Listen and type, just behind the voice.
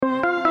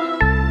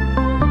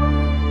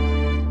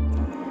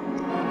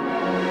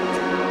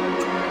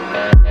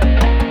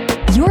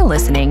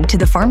listening to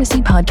the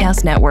Pharmacy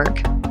Podcast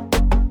Network.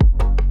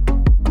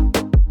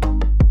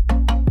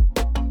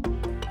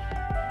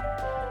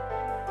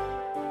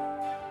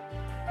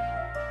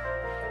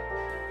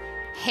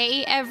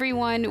 Hey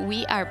everyone,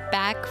 we are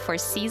back for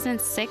season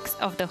 6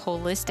 of the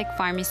Holistic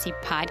Pharmacy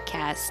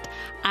Podcast.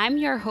 I'm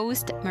your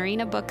host,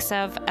 Marina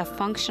Buksov, a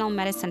functional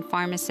medicine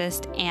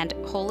pharmacist and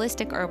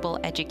holistic herbal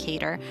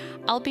educator.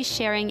 I'll be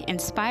sharing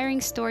inspiring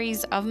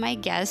stories of my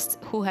guests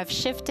who have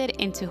shifted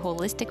into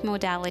holistic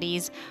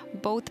modalities,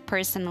 both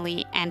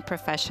personally and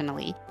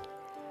professionally.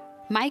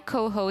 My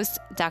co-host,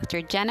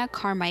 Dr. Jenna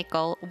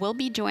Carmichael, will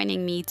be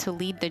joining me to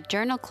lead the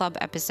Journal Club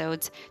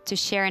episodes to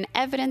share an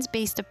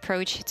evidence-based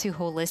approach to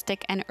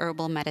holistic and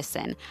herbal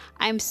medicine.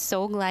 I'm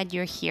so glad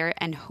you're here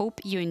and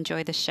hope you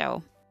enjoy the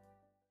show.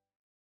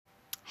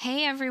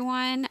 Hey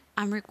everyone,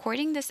 I'm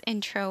recording this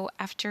intro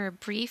after a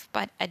brief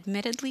but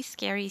admittedly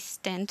scary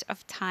stint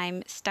of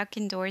time stuck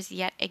indoors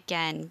yet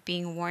again,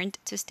 being warned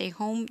to stay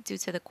home due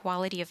to the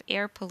quality of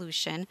air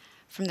pollution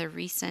from the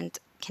recent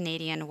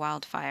Canadian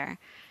wildfire.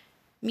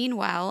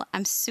 Meanwhile,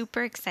 I'm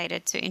super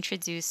excited to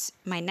introduce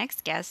my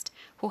next guest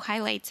who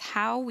highlights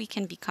how we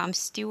can become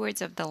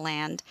stewards of the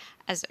land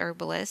as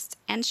herbalists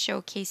and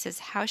showcases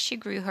how she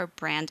grew her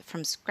brand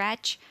from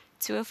scratch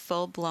to a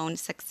full-blown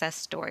success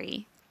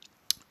story.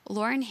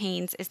 Lauren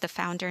Haynes is the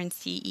founder and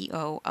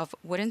CEO of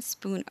Wooden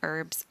Spoon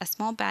Herbs, a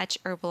small batch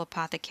herbal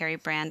apothecary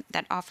brand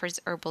that offers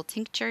herbal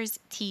tinctures,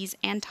 teas,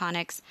 and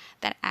tonics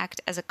that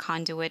act as a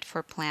conduit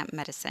for plant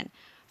medicine.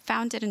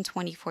 Founded in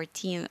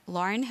 2014,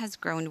 Lauren has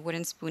grown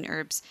Wooden Spoon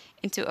Herbs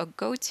into a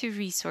go-to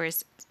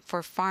resource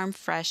for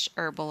farm-fresh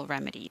herbal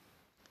remedies.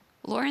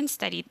 Lauren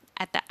studied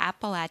at the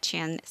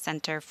Appalachian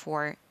Center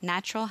for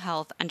Natural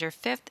Health under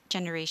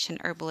fifth-generation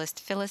herbalist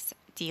Phyllis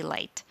D.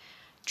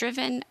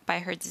 Driven by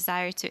her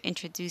desire to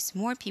introduce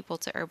more people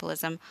to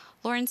herbalism,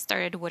 Lauren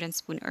started Wooden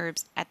Spoon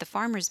Herbs at the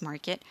farmer's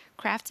market,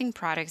 crafting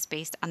products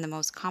based on the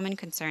most common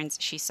concerns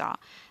she saw.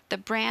 The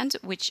brand,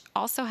 which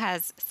also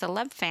has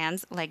celeb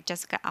fans like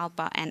Jessica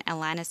Alba and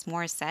Alanis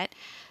Morrisette,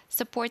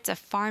 supports a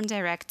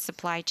farm-direct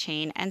supply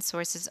chain and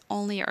sources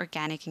only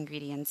organic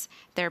ingredients.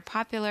 Their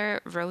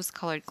popular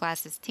rose-colored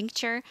glasses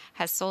tincture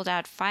has sold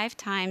out 5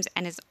 times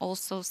and is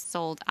also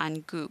sold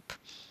on Goop.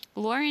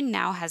 Lauren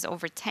now has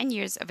over 10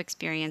 years of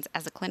experience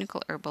as a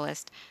clinical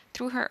herbalist.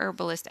 Through her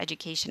herbalist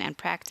education and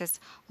practice,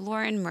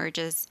 Lauren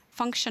merges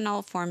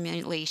functional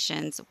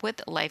formulations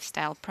with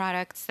lifestyle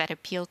products that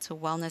appeal to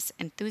wellness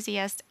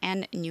enthusiasts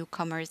and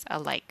newcomers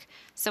alike.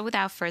 So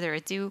without further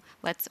ado,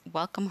 let's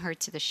welcome her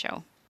to the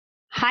show.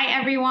 Hi,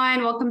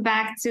 everyone. Welcome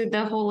back to the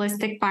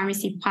Holistic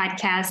Pharmacy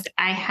Podcast.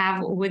 I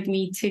have with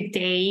me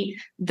today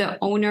the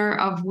owner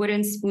of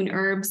Wooden Spoon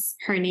Herbs.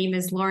 Her name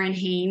is Lauren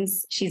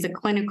Haynes. She's a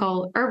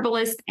clinical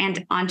herbalist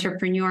and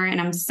entrepreneur, and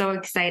I'm so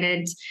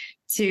excited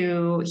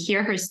to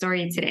hear her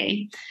story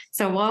today.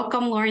 So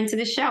welcome, Lauren, to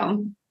the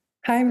show.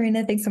 Hi,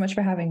 Marina. Thanks so much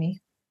for having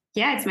me.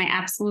 Yeah, it's my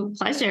absolute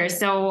pleasure.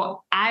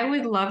 So I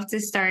would love to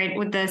start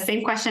with the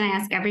same question I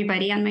ask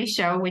everybody on my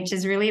show, which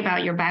is really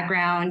about your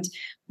background,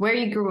 where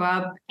you grew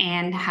up,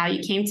 and how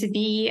you came to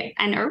be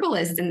an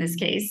herbalist in this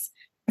case.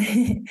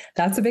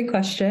 That's a big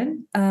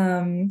question.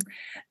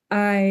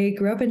 I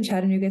grew up in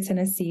Chattanooga,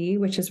 Tennessee,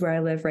 which is where I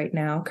live right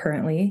now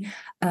currently.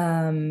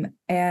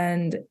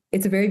 And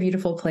it's a very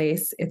beautiful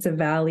place. It's a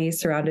valley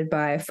surrounded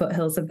by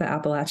foothills of the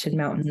Appalachian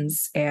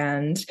Mountains.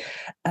 And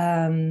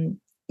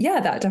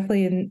that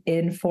definitely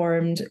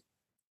informed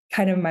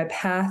kind of my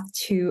path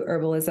to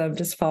herbalism,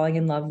 just falling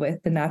in love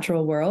with the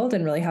natural world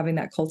and really having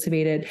that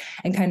cultivated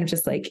and kind of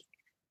just like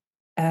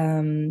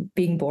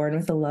being born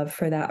with a love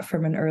for that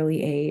from an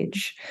early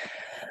age.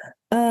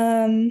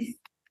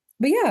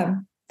 But yeah,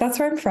 that's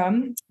where I'm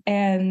from.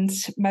 And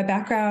my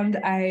background,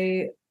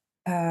 I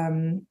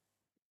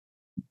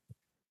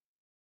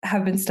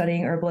have been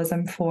studying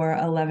herbalism for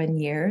 11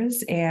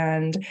 years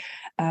and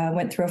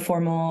went through a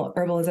formal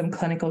herbalism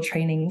clinical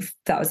training.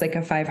 That was like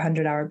a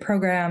 500-hour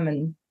program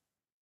and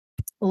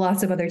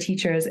lots of other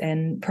teachers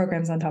and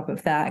programs on top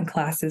of that and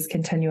classes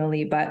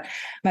continually. But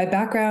my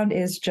background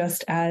is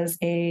just as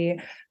a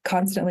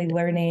constantly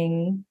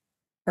learning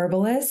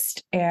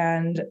herbalist.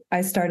 And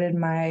I started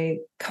my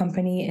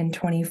company in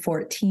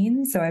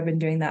 2014. So I've been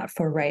doing that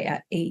for right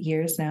at 8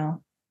 years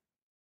now.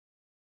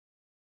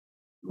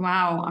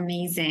 Wow,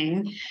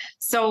 amazing.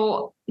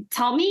 So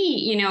tell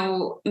me,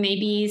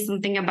 maybe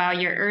something about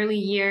your early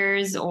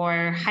years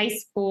or high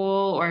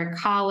school or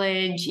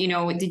college.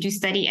 Did you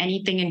study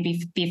anything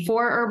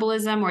before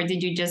herbalism, or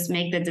did you just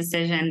make the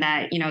decision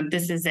that,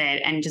 this is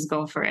it and just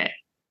go for it?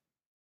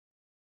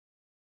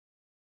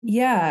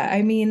 Yeah,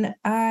 I mean,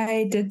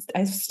 I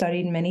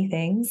studied many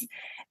things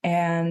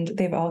and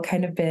they've all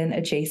kind of been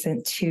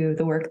adjacent to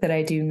the work that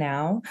I do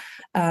now.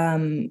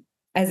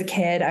 As a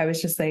kid, I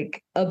was just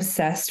like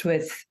obsessed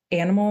with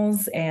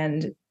animals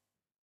and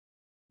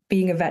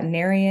being a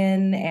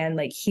veterinarian and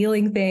like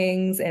healing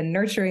things and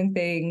nurturing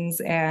things.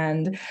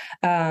 And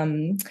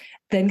then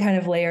kind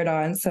of layered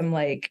on some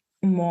like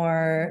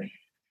more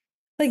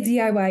like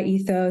DIY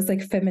ethos,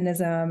 like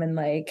feminism and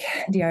like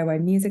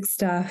DIY music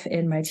stuff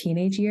in my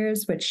teenage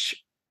years,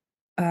 which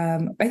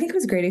I think it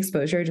was great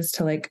exposure just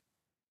to like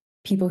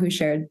people who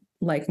shared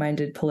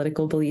like-minded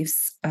political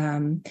beliefs.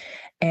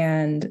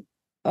 And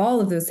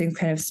all of those things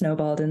kind of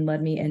snowballed and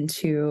led me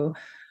into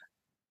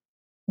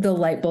the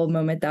light bulb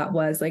moment that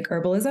was like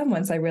herbalism.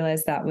 Once I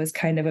realized that was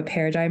kind of a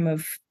paradigm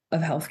of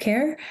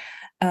healthcare,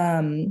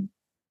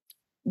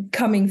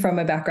 coming from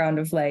a background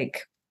of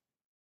like,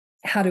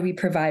 how do we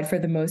provide for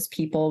the most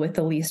people with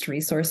the least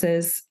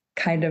resources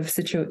kind of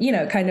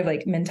kind of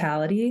like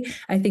mentality.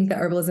 I think that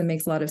herbalism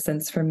makes a lot of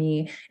sense for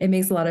me. It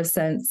makes a lot of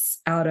sense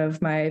out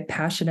of my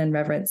passion and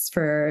reverence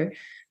for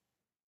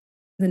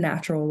the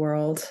natural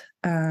world.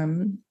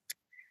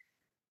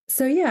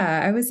 So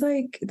yeah, I was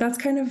like, that's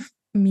kind of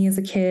me as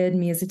a kid,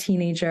 me as a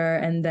teenager.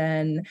 And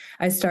then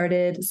I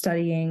started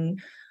studying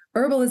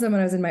herbalism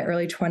when I was in my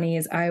early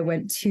 20s. I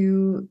went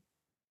to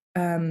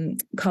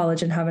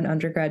college and have an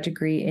undergrad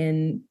degree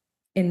in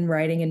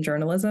writing and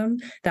journalism.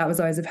 That was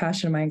always a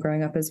passion of mine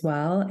growing up as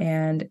well.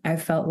 And I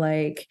felt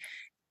like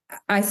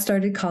I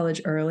started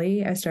college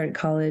early. I started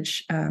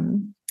college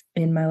in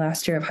my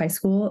last year of high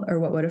school, or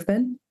what would have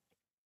been.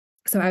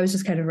 So I was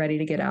just kind of ready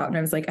to get out. And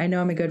I was like, I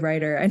know I'm a good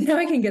writer. I know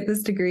I can get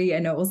this degree. I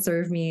know it will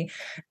serve me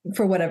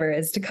for whatever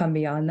is to come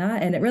beyond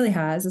that. And it really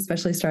has,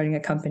 especially starting a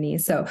company.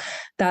 So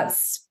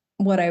that's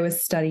what I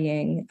was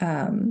studying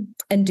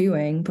and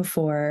doing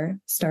before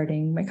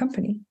starting my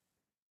company.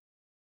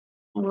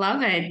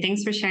 Love it.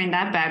 Thanks for sharing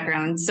that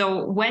background.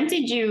 So when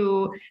did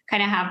you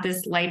kind of have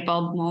this light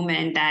bulb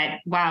moment that,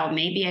 wow,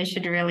 maybe I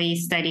should really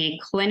study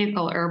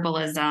clinical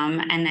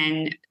herbalism? And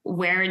then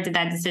where did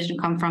that decision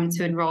come from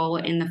to enroll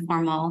in the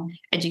formal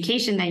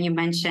education that you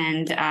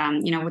mentioned,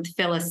 with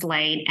Phyllis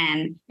D?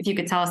 And if you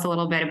could tell us a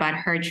little bit about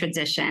her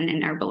tradition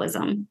in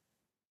herbalism.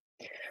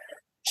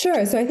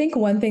 Sure. So I think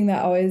one thing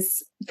that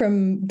always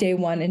from day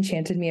one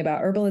enchanted me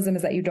about herbalism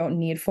is that you don't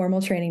need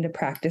formal training to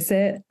practice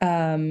it.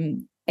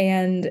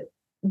 And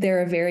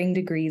there are varying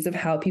degrees of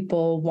how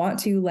people want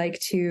to, like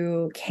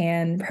to,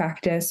 can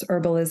practice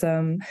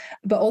herbalism,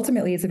 but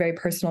ultimately it's a very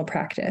personal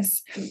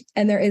practice.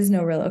 And there is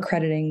no real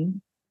accreditation.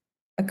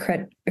 Like,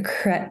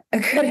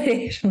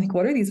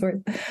 what are these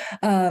words?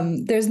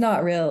 There's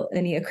not real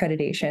any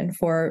accreditation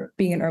for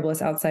being an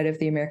herbalist outside of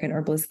the American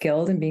Herbalist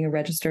Guild and being a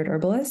registered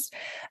herbalist.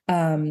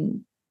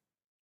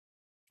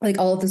 Like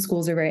all of the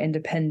schools are very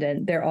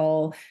independent. They're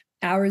all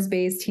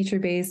hours-based,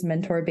 teacher-based,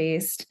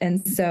 mentor-based.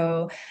 And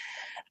so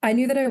I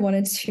knew that I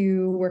wanted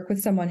to work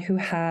with someone who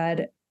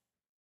had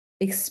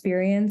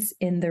experience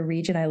in the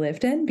region I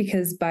lived in,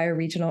 because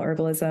bioregional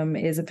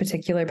herbalism is a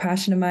particular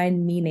passion of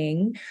mine,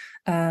 meaning,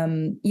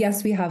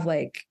 yes, we have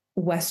like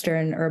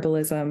Western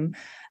herbalism,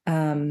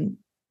 and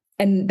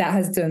that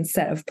has its own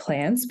set of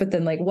plants, but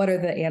then like, what are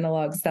the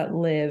analogs that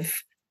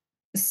live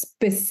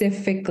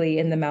specifically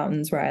in the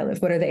mountains where I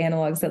live? What are the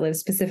analogs that live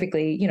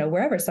specifically,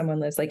 wherever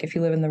someone lives? Like if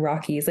you live in the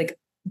Rockies, like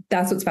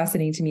that's what's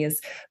fascinating to me is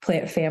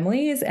plant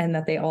families, and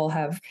that they all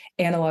have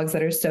analogs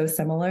that are so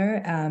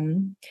similar.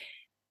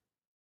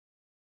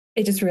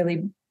 It just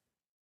really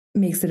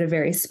makes it a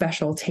very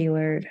special,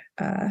 tailored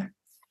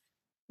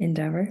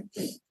endeavor.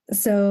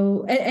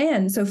 So,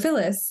 so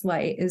Phyllis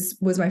Light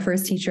was my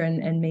first teacher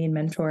and main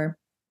mentor,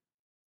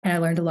 and I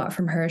learned a lot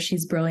from her.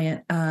 She's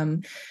brilliant.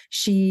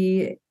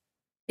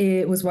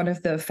 It was one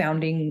of the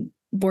founding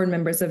board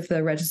members of the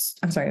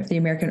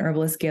American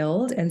Herbalist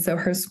Guild. And so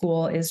her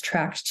school is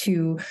tracked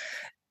to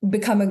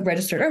become a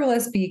registered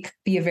herbalist, be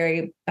a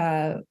very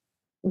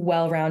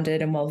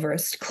well-rounded and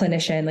well-versed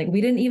clinician. Like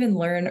we didn't even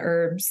learn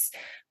herbs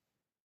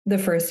the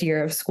first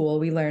year of school.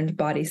 We learned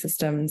body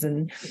systems,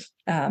 and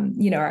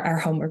our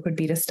homework would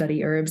be to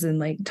study herbs and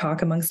like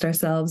talk amongst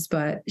ourselves.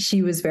 But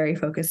she was very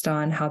focused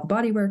on how the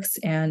body works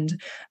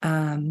and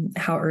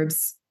how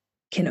herbs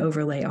can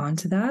overlay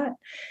onto that.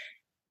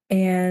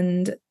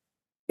 And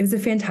it was a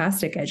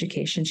fantastic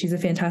education. She's a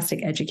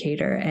fantastic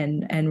educator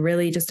and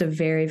really just a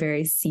very,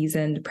 very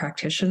seasoned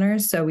practitioner.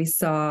 So we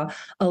saw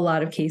a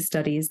lot of case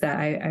studies that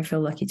I feel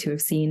lucky to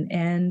have seen,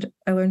 and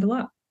I learned a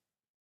lot.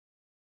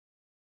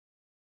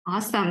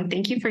 Awesome.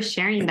 Thank you for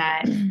sharing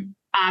that.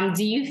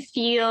 Do you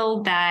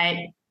feel that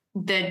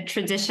the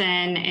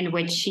tradition in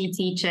which she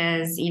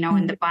teaches,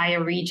 in the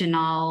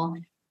bioregional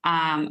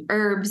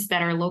herbs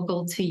that are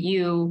local to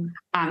you,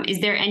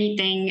 is there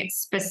anything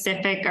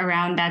specific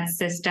around that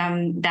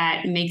system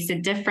that makes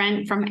it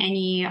different from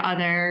any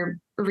other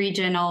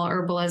regional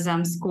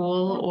herbalism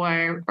school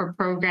or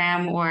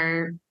program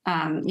or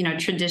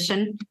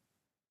tradition?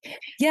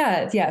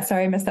 Yeah.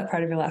 Sorry, I missed that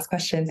part of your last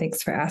question.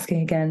 Thanks for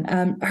asking again.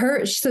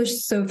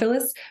 So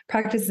Phyllis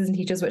practices and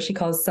teaches what she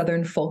calls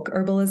Southern folk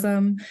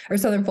herbalism or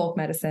Southern folk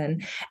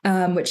medicine,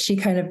 which she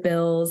kind of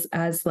bills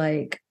as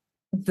like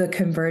the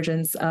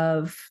convergence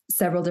of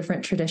several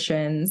different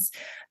traditions,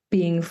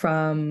 being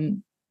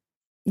from,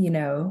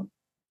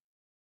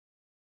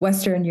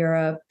 Western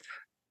Europe,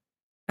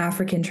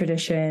 African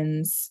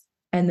traditions,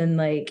 and then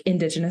like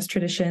indigenous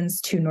traditions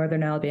to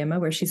Northern Alabama,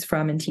 where she's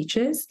from and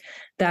teaches.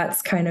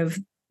 That's kind of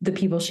the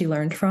people she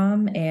learned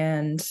from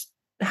and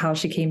how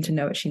she came to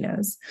know what she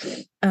knows.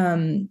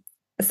 So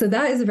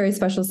that is a very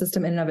special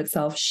system in and of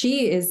itself.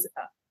 She is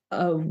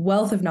a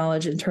wealth of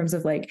knowledge in terms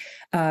of like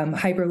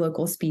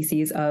hyperlocal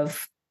species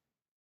of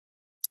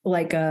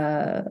like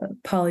a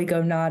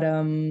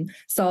polygonatum,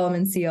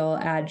 Solomon seal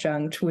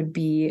adjunct would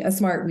be a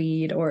smart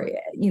weed, or,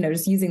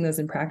 just using those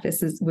in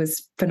practice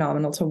was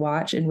phenomenal to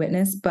watch and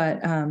witness. But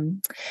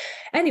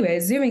anyway,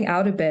 zooming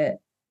out a bit,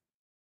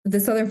 the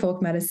Southern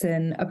folk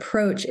medicine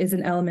approach is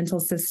an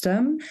elemental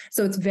system.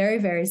 So it's very,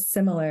 very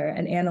similar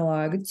and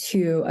analog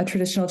to a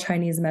traditional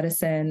Chinese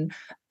medicine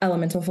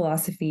elemental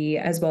philosophy,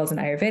 as well as an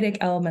Ayurvedic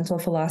elemental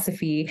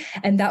philosophy.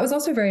 And that was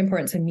also very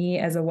important to me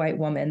as a white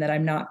woman, that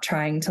I'm not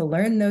trying to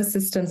learn those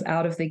systems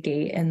out of the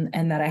gate, and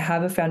that I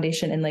have a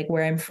foundation in like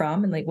where I'm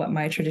from and like what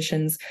my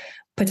traditions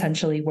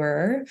potentially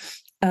were.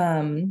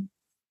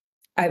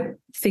 I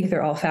think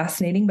they're all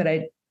fascinating, but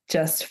I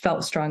just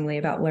felt strongly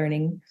about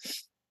learning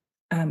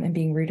and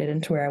being rooted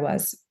into where I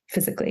was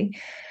physically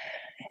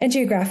and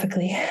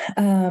geographically.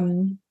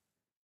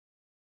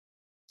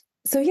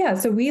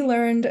 So we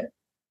learned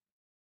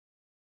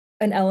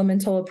an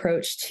elemental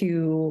approach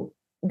to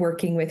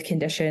working with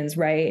conditions,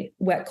 right?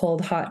 Wet,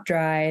 cold, hot,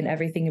 dry, and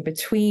everything in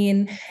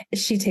between.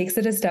 She takes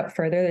it a step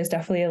further. There's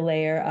definitely a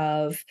layer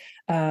of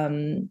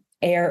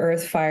air,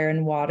 earth, fire,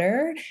 and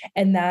water.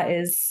 And that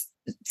is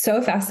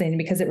so fascinating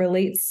because it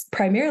relates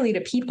primarily to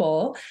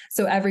people.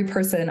 So every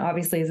person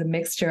obviously is a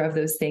mixture of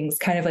those things.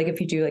 Kind of like if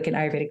you do like an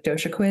Ayurvedic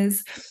dosha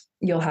quiz,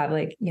 you'll have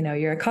like,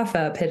 you're a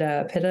kapha,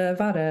 pitta,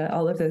 vata,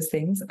 all of those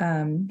things.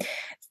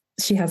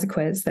 She has a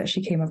quiz that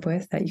she came up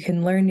with that you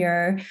can learn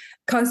your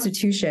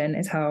constitution,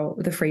 is how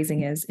the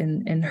phrasing is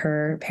in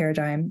her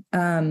paradigm.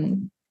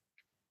 And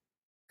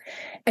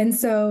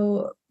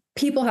so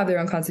people have their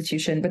own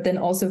constitution, but then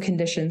also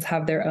conditions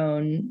have their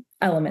own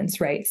elements,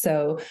 right?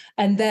 So,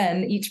 and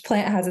then each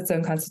plant has its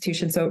own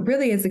constitution. So it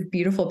really is a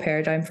beautiful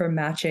paradigm for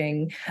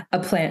matching a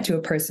plant to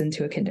a person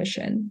to a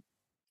condition,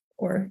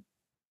 or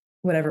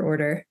whatever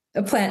order,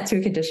 a plant to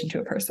a condition to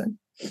a person.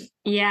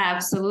 Yeah,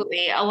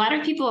 absolutely. A lot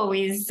of people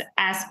always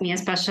ask me,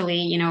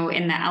 especially,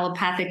 in the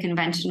allopathic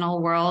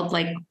conventional world,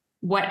 like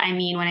what I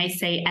mean when I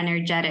say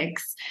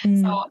energetics.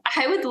 So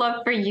I would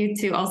love for you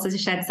to also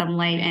shed some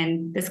light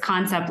in this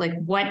concept, like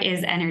what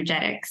is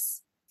energetics?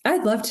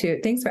 I'd love to.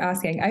 Thanks for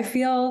asking. I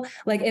feel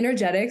like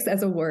energetics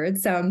as a word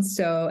sounds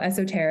so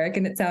esoteric,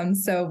 and it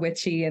sounds so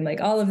witchy and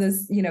like all of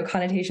this,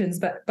 connotations,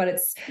 but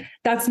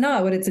that's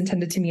not what it's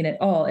intended to mean at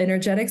all.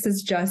 Energetics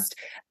is just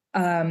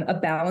a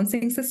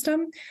balancing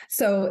system.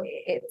 So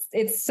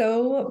it's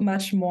so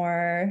much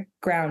more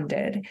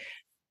grounded.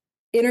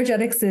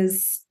 Energetics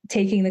is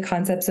taking the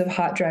concepts of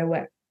hot, dry,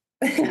 wet,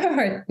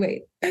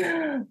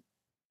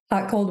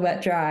 hot, cold,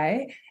 wet,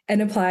 dry,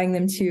 and applying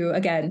them to,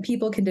 again,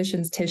 people,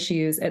 conditions,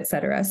 tissues,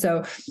 etc.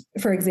 So,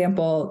 for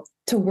example,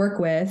 to work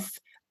with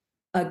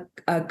a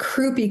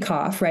croupy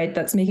cough, right,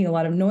 that's making a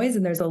lot of noise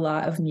and there's a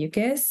lot of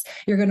mucus,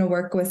 you're going to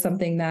work with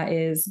something that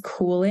is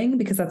cooling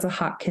because that's a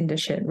hot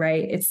condition,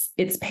 right?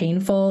 It's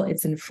painful,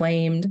 it's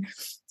inflamed.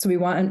 So we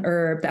want an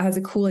herb that has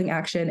a cooling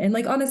action. And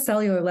like on a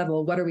cellular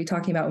level, what are we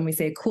talking about when we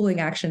say a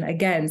cooling action?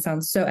 Again,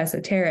 sounds so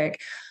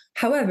esoteric.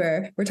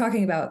 However, we're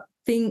talking about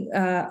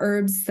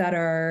herbs that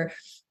are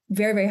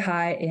very, very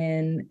high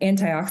in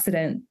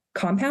antioxidant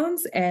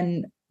compounds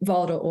and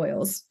volatile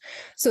oils.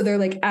 So they're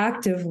like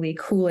actively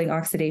cooling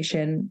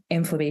oxidation,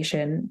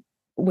 inflammation,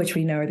 which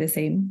we know are the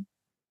same,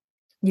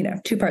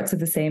 two parts of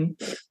the same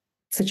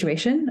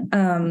situation.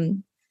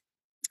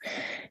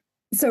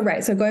 So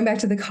going back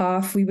to the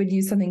cough, we would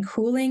use something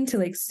cooling to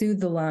like soothe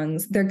the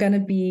lungs. They're going to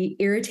be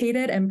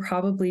irritated and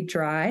probably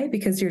dry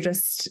because you're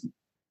just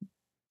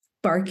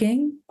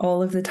barking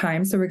all of the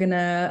time. So we're going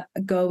to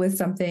go with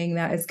something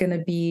that is going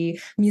to be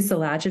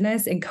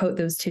mucilaginous and coat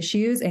those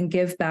tissues and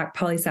give back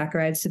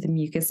polysaccharides to the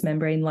mucous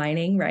membrane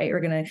lining, right? We're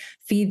going to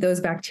feed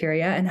those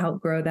bacteria and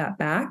help grow that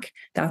back.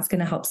 That's going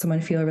to help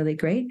someone feel really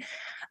great.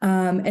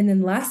 And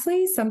then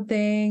lastly,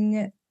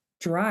 something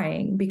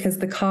drying, because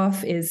the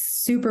cough is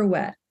super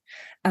wet.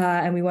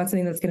 And we want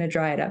something that's going to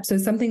dry it up. So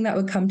something that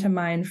would come to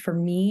mind for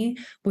me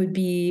would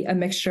be a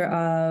mixture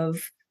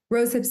of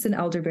rose hips and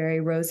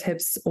elderberry, rose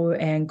hips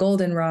and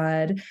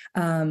goldenrod.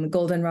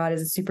 Goldenrod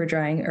is a super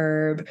drying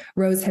herb.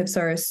 Rose hips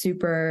are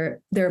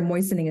they're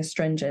moistening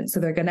astringent.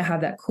 So they're going to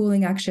have that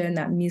cooling action,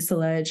 that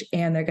mucilage,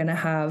 and they're going to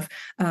have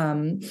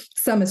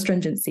some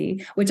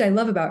astringency. Which I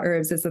love about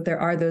herbs is that there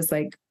are those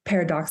like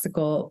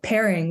paradoxical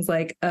pairings,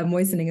 like a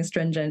moistening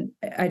astringent.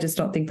 I just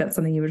don't think that's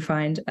something you would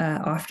find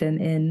often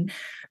in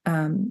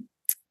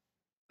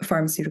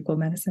pharmaceutical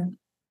medicine.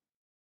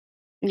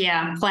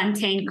 Yeah,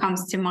 plantain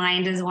comes to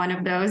mind as one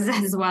of those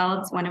as well.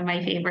 It's one of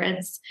my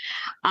favorites.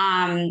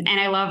 And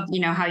I love,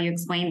 how you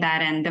explained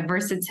that and the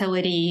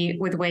versatility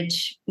with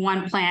which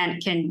one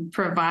plant can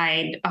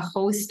provide a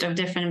host of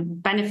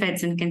different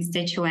benefits and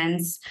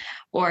constituents,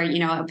 or,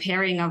 a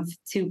pairing of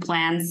two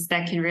plants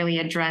that can really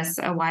address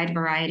a wide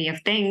variety of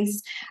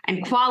things.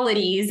 And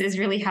qualities is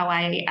really how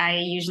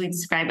I usually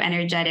describe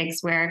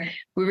energetics, where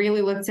we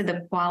really look to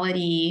the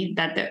quality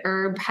that the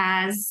herb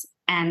has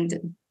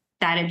and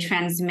that it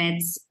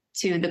transmits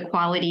to the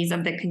qualities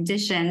of the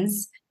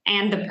conditions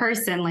and the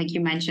person, like you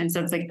mentioned.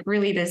 So it's like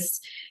really this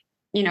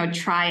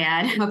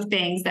triad of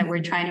things that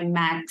we're trying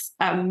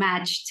to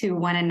match to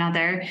one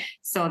another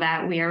so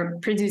that we are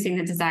producing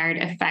the desired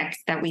effect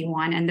that we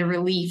want and the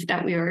relief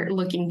that we are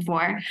looking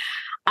for.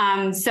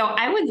 So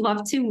I would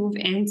love to move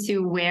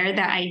into where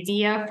the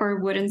idea for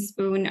Wooden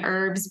Spoon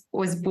Herbs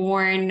was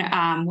born.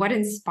 What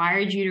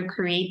inspired you to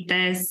create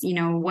this?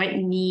 What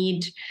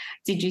need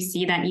did you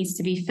see that needs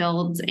to be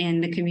filled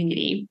in the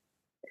community?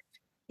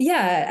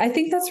 Yeah, I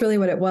think that's really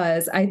what it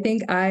was. I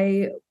think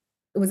I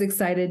was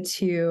excited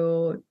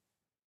to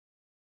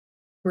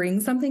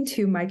bring something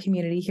to my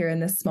community here in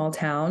this small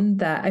town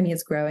that,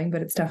 it's growing,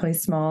 but it's definitely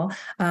small,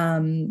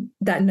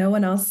 that no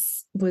one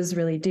else was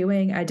really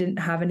doing. I didn't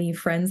have any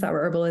friends that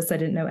were herbalists. I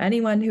didn't know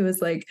anyone who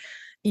was like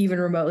even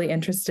remotely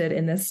interested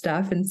in this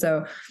stuff. And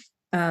so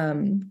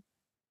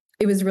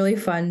it was really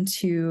fun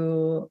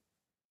to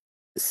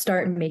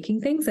start making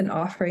things and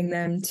offering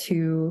them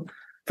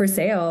for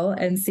sale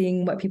and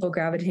seeing what people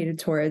gravitated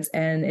towards.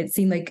 And it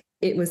seemed like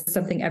it was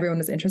something everyone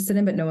was interested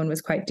in, but no one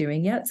was quite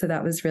doing yet. So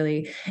that was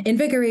really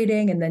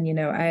invigorating. And then,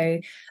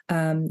 I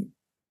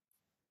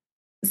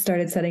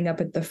started setting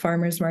up at the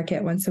farmer's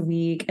market once a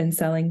week and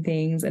selling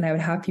things. And I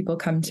would have people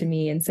come to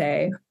me and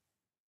say,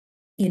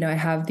 I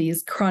have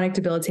these chronic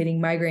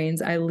debilitating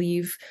migraines. I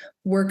leave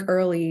work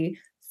early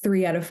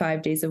 3 out of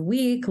 5 days a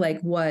week.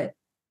 Like what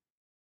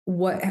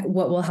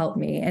will help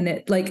me? And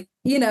it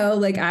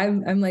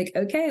I'm like,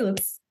 okay,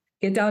 let's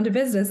get down to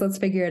business. Let's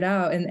figure it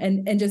out.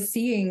 And just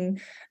seeing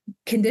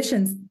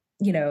conditions,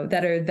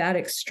 that are that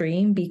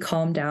extreme be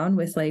calmed down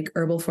with like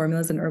herbal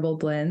formulas and herbal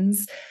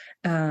blends,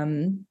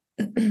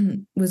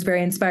 was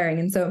very inspiring.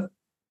 And so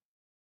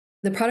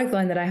the product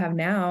line that I have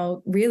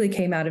now really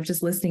came out of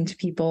just listening to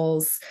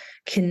people's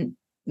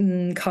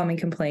common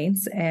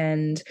complaints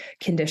and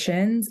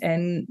conditions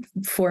and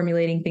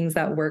formulating things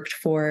that worked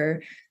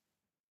for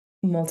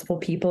multiple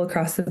people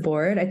across the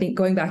board. I think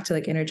going back to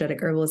like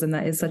energetic herbalism,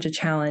 that is such a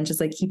challenge, is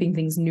like keeping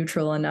things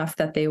neutral enough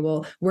that they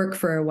will work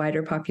for a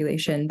wider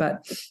population.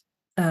 But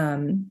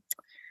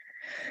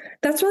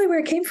that's really where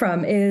it came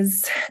from,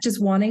 is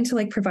just wanting to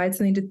like provide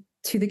something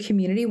to the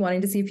community,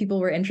 wanting to see if people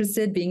were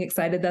interested, being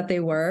excited that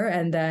they were.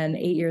 And then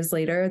 8 years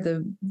later,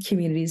 the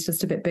community is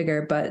just a bit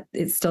bigger, but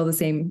it's still the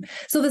same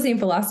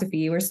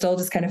philosophy. We're still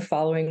just kind of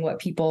following what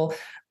people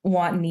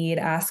want, need,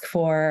 ask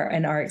for,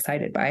 and are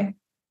excited by.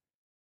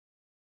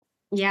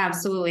 Yeah,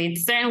 absolutely.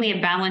 It's certainly a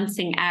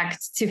balancing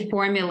act to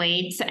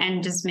formulate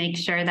and just make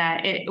sure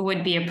that it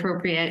would be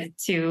appropriate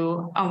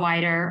to a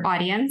wider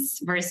audience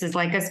versus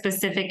like a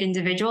specific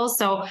individual.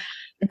 So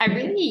I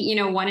really,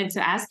 wanted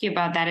to ask you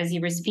about that as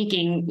you were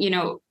speaking.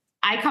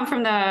 I come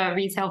from the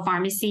retail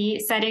pharmacy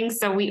setting,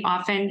 so we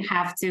often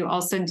have to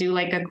also do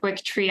like a quick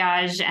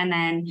triage and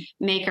then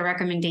make a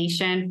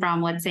recommendation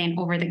from, let's say, an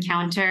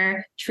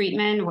over-the-counter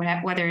treatment,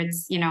 whether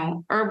it's,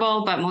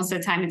 herbal, but most of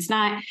the time it's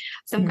not,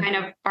 some kind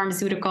of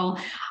pharmaceutical.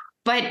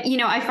 But,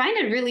 I find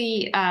it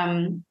really,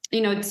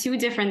 two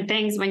different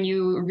things when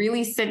you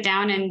really sit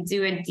down and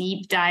do a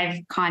deep dive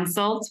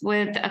consult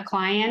with a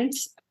client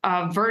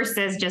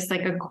versus just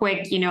like a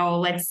quick,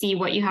 let's see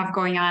what you have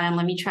going on and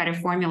let me try to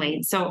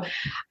formulate. So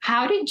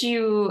how did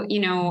you,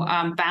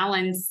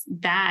 balance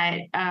that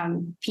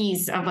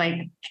piece of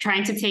like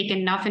trying to take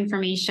enough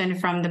information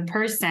from the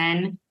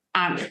person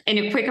in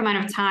a quick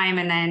amount of time,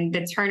 and then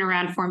the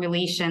turnaround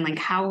formulation? Like,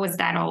 how was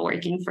that all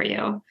working for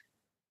you?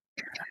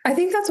 I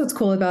think that's what's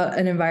cool about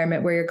an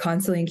environment where you're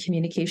constantly in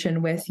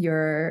communication with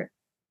your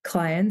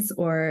clients,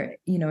 or,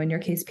 in your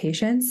case,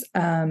 patients,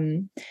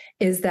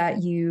 is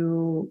that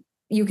you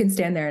can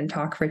stand there and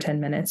talk for 10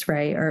 minutes,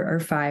 right? Or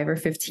 5 or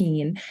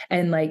 15,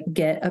 and like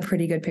get a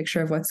pretty good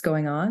picture of what's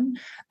going on.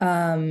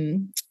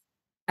 And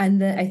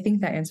then I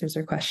think that answers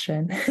your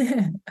question.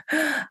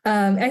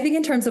 I think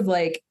in terms of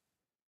like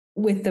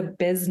with the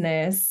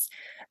business,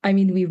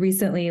 we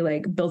recently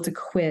like built a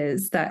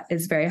quiz that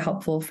is very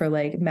helpful for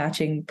like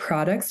matching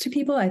products to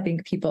people. I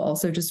think people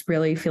also just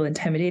really feel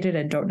intimidated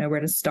and don't know where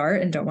to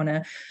start and don't want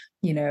to,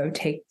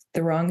 take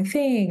the wrong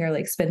thing or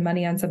like spend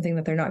money on something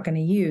that they're not going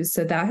to use.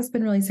 So that has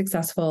been really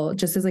successful,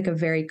 just as like a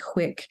very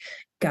quick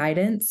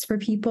guidance for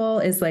people,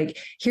 is like,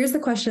 here's the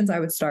questions I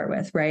would start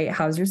with, right?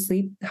 How's your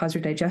sleep? How's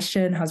your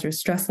digestion? How's your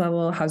stress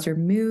level? How's your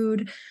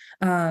mood?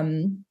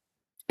 And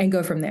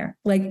go from there.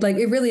 Like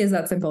it really is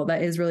that simple.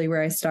 That is really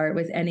where I start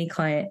with any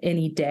client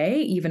any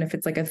day, even if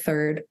it's like a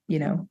third,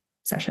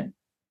 session.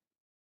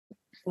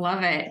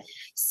 Love it.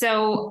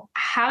 So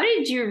how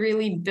did you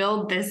really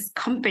build this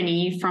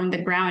company from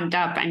the ground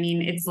up?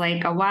 It's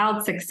like a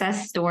wild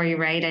success story,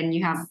 right? And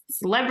you have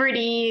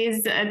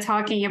celebrities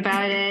talking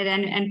about it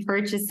and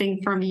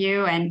purchasing from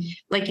you. And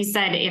like you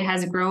said, it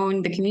has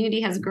grown, the community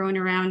has grown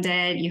around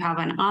it. You have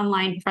an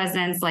online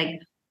presence. Like,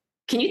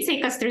 can you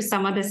take us through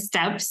some of the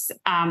steps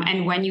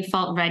and when you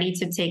felt ready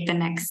to take the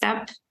next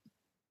step?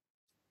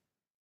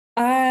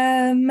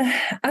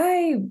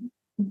 I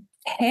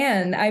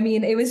can.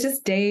 It was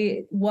just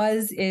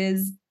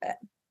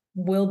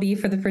will be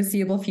for the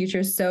foreseeable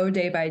future, so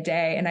day by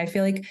day. And I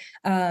feel like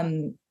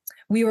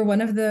we were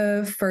one of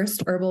the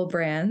first herbal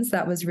brands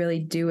that was really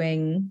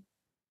doing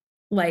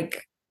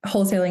like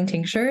wholesaling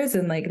tinctures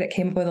and like that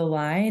came up with a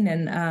line.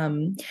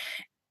 And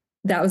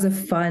that was a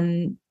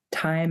fun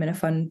time and a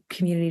fun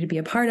community to be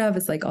a part of.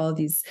 It's like all of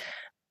these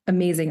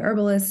amazing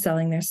herbalists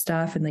selling their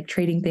stuff and like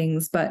trading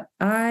things. But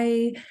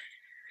I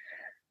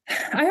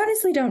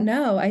honestly don't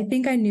know. I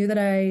think I knew that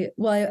I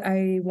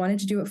wanted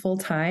to do it full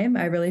time.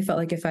 I really felt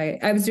like if I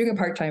was doing it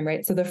part time,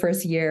 right? So the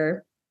first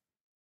year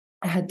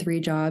I had 3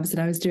 jobs and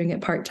I was doing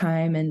it part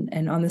time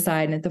and on the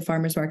side and at the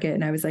farmer's market.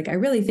 And I was like, I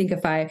really think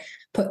if I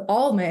put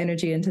all my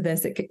energy into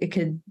this, it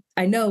could,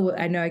 I know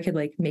I could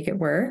like make it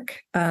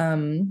work.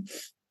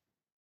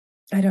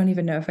 I don't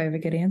even know if I have a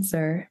good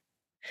answer.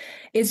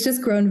 It's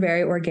just grown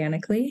very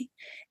organically.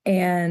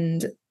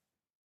 And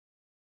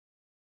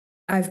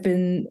I've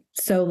been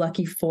so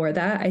lucky for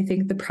that. I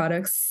think the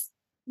products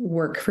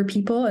work for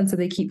people. And so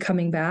they keep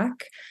coming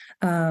back.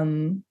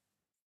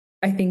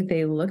 I think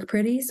they look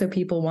pretty, so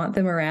people want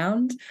them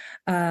around.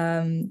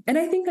 And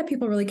I think that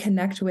people really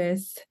connect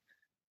with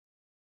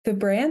the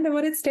brand and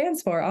what it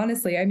stands for,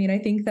 honestly. I mean, I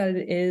think that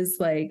it is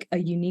like a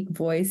unique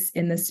voice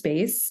in the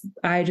space.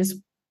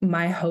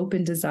 My hope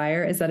and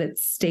desire is that it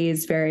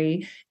stays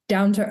very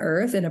down to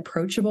earth and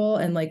approachable.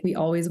 And like, we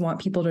always want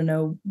people to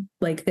know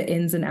like the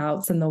ins and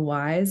outs and the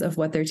whys of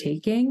what they're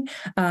taking,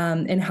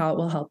 and how it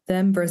will help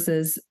them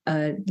versus,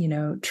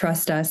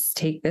 trust us,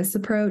 take this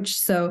approach.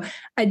 So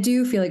I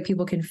do feel like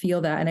people can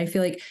feel that. And I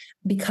feel like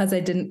because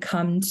I didn't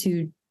come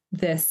to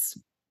this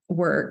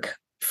work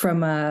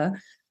from a,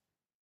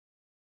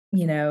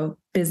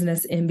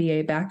 business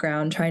MBA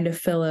background, trying to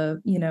fill a,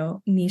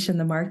 niche in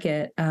the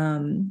market,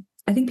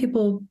 I think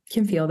people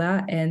can feel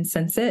that and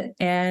sense it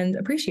and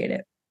appreciate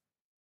it.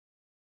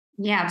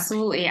 Yeah,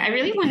 absolutely. I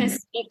really want to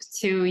speak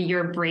to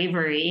your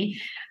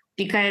bravery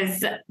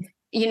because,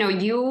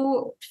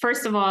 you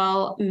first of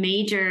all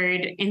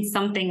majored in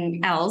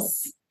something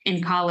else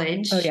in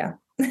college. Oh, yeah.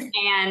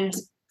 And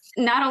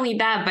not only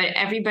that, but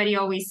everybody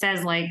always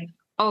says like,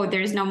 oh,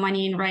 there's no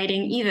money in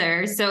writing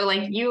either. So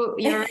like you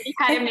already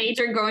had a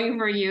major going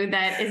for you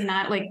that is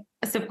not like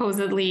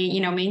supposedly,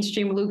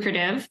 mainstream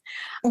lucrative.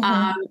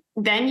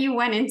 Then you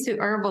went into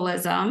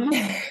herbalism.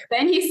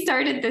 Then you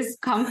started this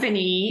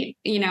company,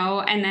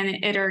 and then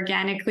it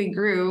organically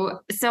grew.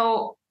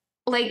 So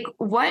like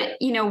what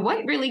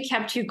really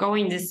kept you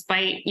going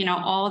despite,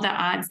 all the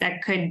odds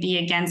that could be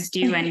against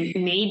you and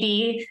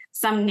maybe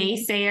some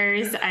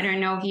naysayers? I don't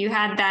know if you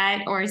had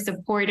that or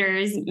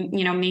supporters,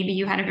 maybe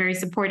you had a very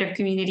supportive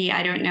community.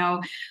 I don't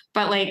know.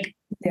 But like,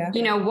 yeah.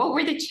 What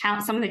were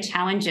some of the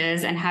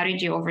challenges and how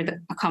did you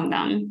overcome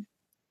them?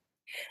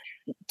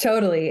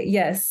 Totally.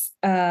 Yes.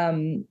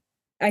 I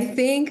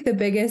think the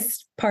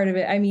biggest part of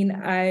it,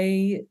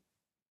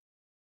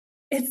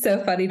 it's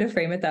so funny to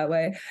frame it that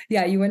way.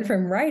 Yeah. You went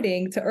from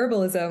writing to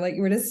herbalism. Like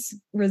you were just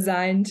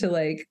resigned to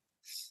like,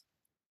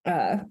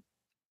 a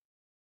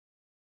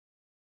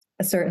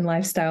certain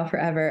lifestyle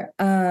forever.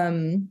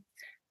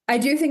 I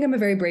do think I'm a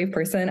very brave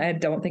person. I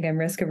don't think I'm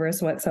risk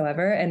averse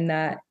whatsoever. And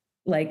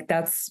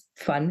that's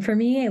fun for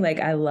me. Like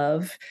I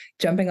love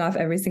jumping off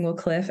every single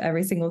cliff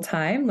every single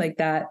time. Like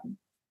that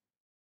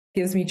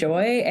gives me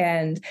joy.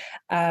 And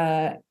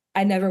I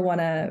never want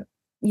to,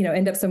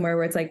 end up somewhere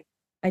where it's like,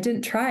 I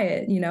didn't try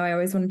it. I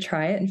always want to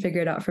try it and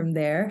figure it out from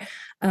there.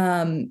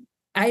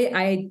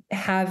 I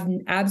have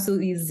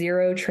absolutely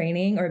zero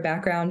training or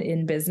background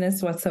in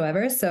business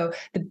whatsoever. So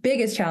the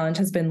biggest challenge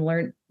has been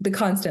the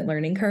constant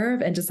learning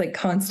curve and just like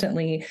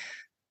constantly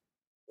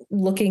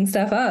looking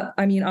stuff up.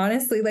 I mean,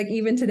 honestly, like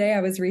even today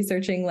I was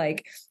researching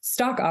like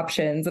stock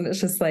options and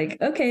it's just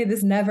like, okay,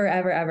 this never,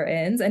 ever, ever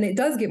ends. And it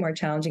does get more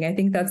challenging. I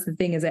think that's the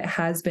thing is it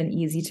has been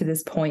easy to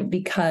this point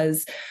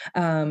because,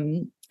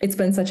 it's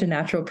been such a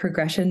natural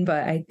progression.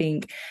 But I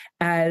think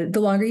the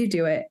longer you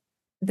do it,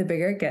 the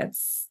bigger it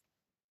gets,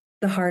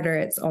 the harder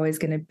it's always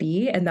going to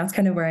be. And that's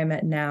kind of where I'm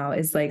at now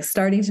is like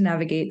starting to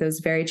navigate those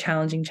very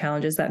challenging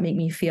challenges that make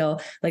me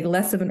feel like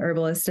less of an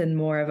herbalist and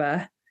more of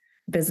a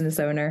business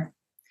owner.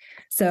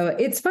 So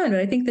it's fun, but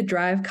I think the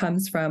drive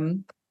comes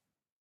from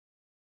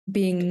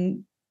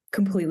being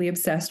completely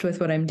obsessed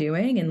with what I'm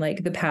doing and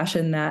like the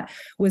passion that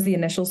was the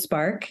initial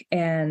spark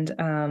and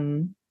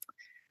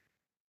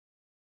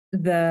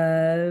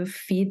the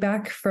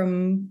feedback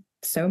from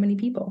so many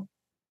people.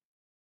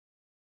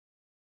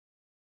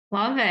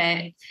 Love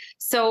it.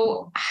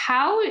 So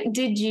how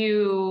did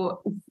you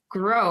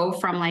grow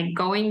from like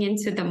going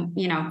into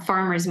the,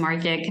 farmer's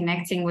market,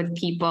 connecting with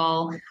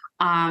people?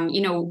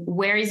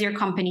 Where is your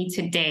company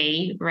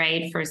today,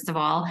 right? First of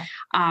all.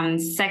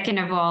 Second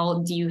of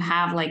all, do you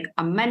have like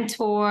a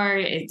mentor?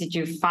 Did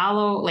you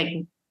follow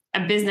like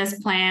a business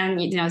plan?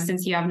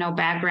 Since you have no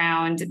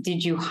background,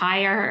 did you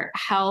hire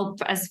help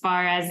as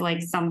far as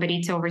like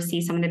somebody to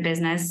oversee some of the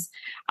business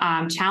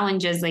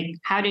challenges? Like,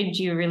 how did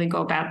you really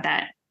go about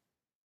that?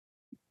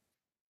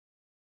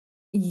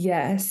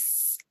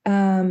 Yes.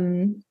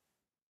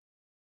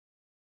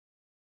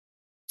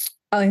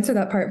 I'll answer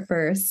that part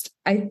first.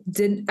 I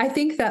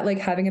think that like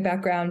having a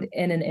background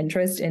in an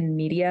interest in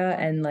media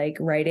and like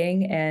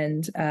writing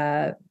and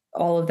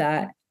all of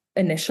that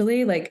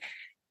initially, like,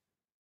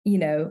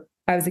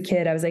 I I was a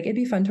kid, I was like, it'd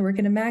be fun to work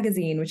in a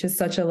magazine, which is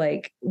such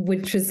a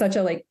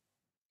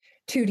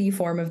 2D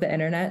form of the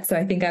internet. So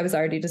I think I was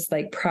already just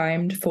like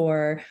primed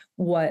for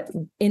what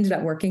ended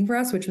up working for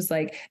us, which was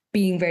like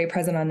being very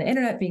present on the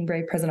internet, being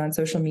very present on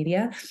social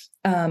media.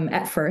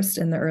 At first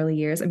in the early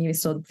years, I mean, we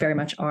still very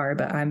much are,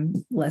 but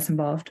I'm less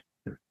involved.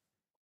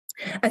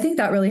 I think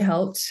that really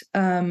helped.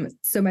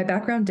 So my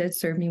background did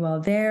serve me well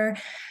there.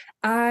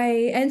 So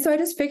I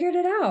just figured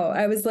it out.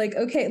 I was like,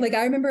 okay, like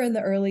I remember in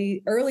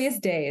the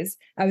earliest days,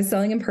 I was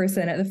selling in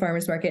person at the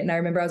farmer's market. And I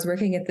remember I was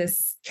working at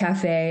this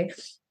cafe,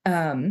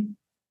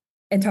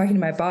 and talking to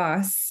my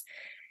boss.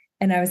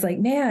 And I was like,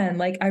 man,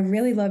 like, I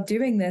really love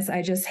doing this.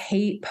 I just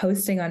hate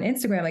posting on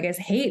Instagram. Like, I just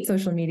hate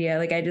social media.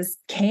 Like, I just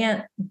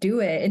can't do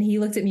it. And he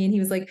looked at me and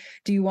he was like,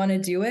 do you want to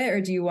do it? Or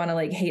do you want to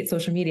like hate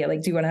social media?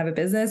 Like, do you want to have a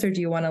business or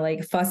do you want to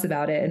like fuss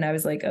about it? And I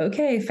was like,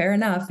 okay, fair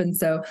enough. And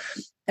so,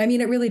 I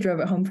mean, it really drove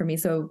it home for me.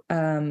 So,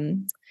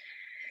 I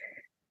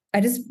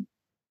just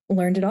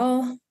learned it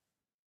all,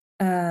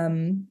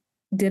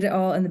 did it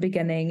all in the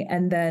beginning.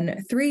 And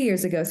then 3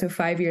 years ago, so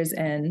 5 years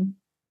in,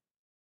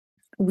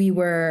 we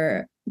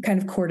were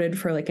kind of courted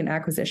for like an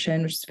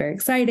acquisition, which is very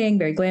exciting,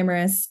 very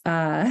glamorous.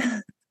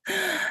 And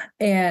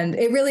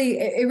it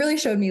really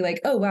showed me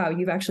like, oh, wow,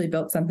 you've actually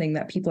built something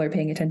that people are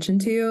paying attention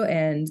to.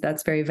 And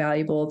that's very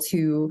valuable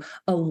to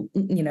a,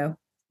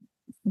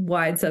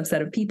 wide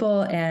subset of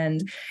people.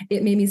 And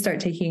it made me start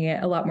taking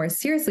it a lot more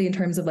seriously in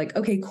terms of like,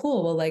 okay,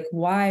 cool. Well, like,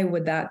 why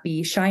would that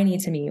be shiny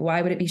to me?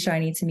 Why would it be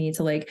shiny to me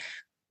to like,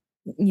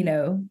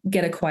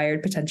 get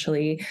acquired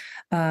potentially?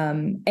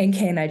 And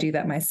can I do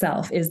that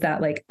myself? Is that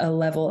like a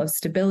level of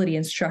stability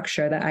and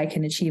structure that I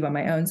can achieve on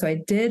my own? So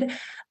I did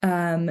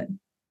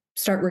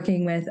start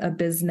working with a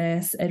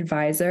business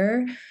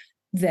advisor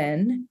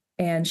then,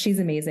 and she's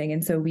amazing.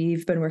 And so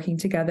we've been working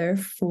together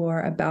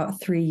for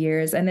about 3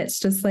 years, and it's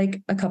just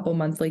like a couple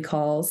monthly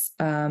calls.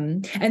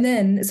 And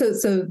then,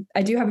 so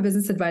I do have a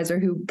business advisor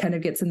who kind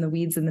of gets in the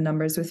weeds and the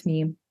numbers with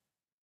me.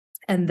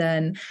 And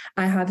then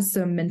I have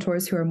some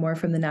mentors who are more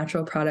from the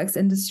natural products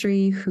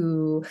industry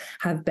who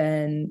have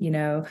been,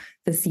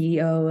 the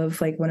CEO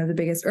of like one of the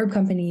biggest herb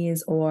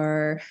companies,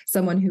 or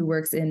someone who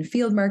works in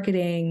field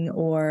marketing,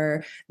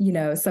 or,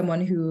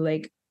 someone who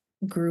like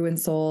grew and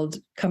sold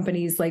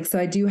companies. Like, so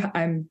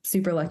I'm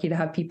super lucky to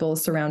have people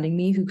surrounding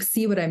me who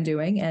see what I'm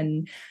doing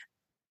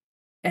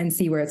and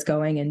see where it's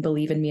going and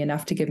believe in me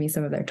enough to give me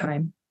some of their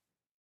time.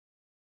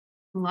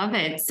 Love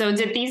it. So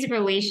did these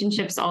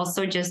relationships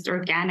also just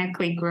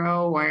organically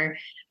grow, or,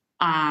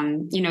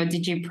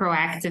 did you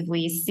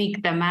proactively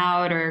seek them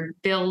out or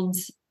build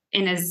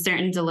in a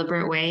certain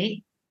deliberate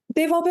way?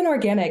 They've all been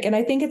organic. And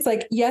I think it's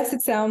like, yes,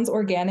 it sounds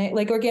organic.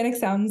 Like organic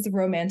sounds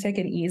romantic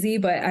and easy,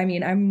 but I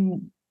mean,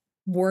 I'm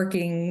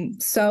working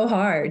so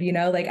hard,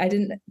 like I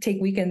didn't take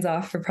weekends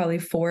off for probably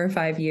 4 or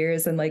 5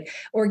 years. And like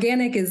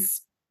organic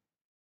is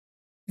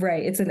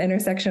right. It's an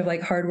intersection of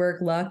like hard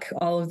work, luck,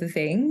 all of the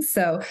things.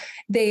 So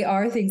they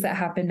are things that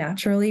happen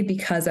naturally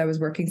because I was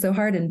working so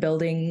hard and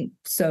building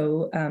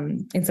so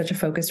in such a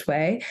focused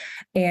way.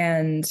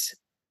 And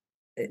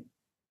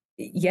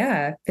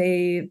yeah,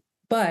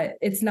 but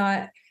it's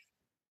not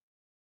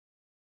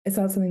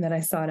something that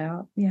I sought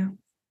out. Yeah.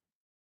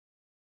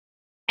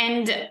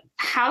 And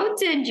how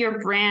did your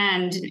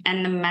brand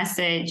and the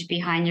message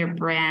behind your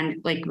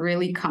brand like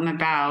really come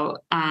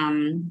about?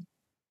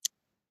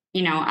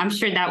 I'm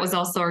sure that was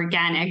also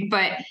organic,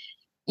 but,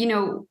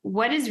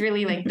 what is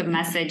really like the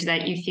message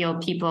that you feel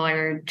people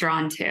are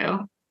drawn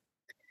to?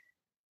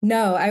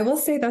 No, I will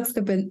say that's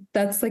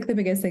like the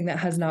biggest thing that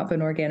has not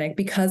been organic,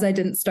 because I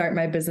didn't start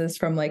my business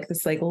from like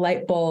this like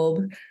light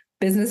bulb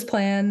business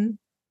plan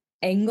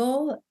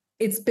angle.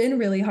 It's been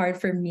really hard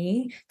for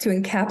me to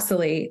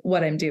encapsulate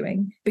what I'm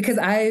doing, because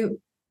I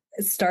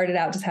started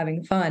out just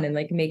having fun and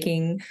like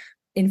making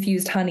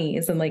infused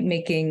honeys and like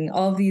making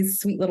all of these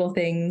sweet little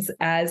things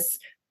as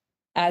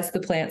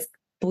the plants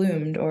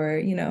bloomed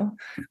or,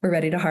 we're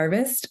ready to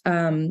harvest.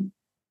 So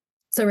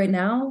right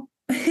now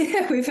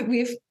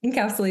we've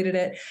encapsulated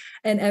it,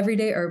 and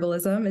everyday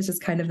herbalism is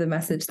just kind of the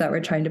message that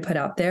we're trying to put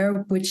out there,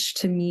 which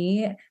to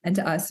me and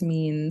to us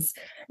means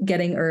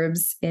getting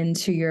herbs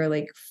into your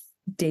like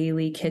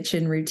daily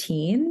kitchen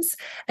routines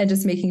and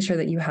just making sure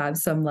that you have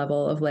some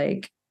level of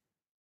like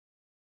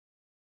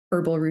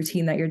herbal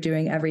routine that you're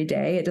doing every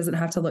day. It doesn't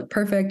have to look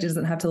perfect. It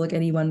doesn't have to look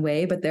any one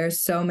way, but there's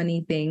so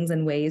many things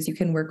and ways you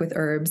can work with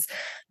herbs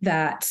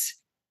that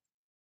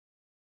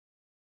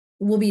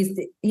will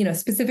be,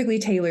 specifically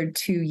tailored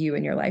to you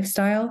and your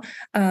lifestyle.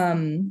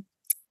 That's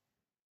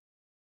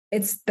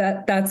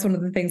one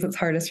of the things that's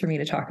hardest for me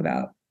to talk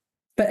about.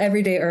 But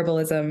everyday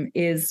herbalism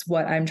is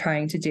what I'm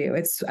trying to do.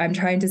 I'm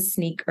trying to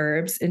sneak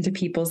herbs into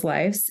people's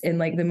lives in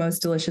like the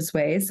most delicious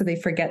ways, so they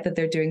forget that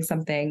they're doing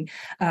something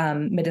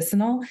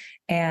medicinal,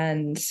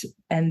 and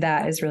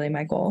that is really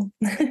my goal.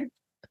 Oh,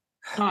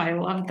 I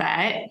love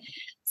that.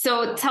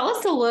 So tell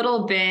us a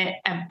little bit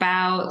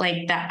about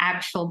like the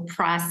actual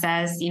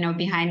process,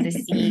 behind the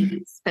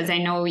scenes, because I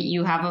know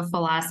you have a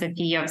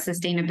philosophy of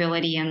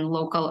sustainability and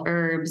local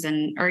herbs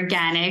and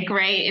organic,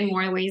 right? In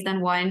more ways than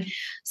one.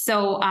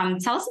 So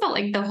tell us about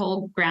like the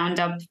whole ground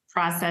up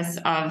process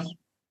of,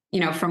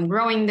 from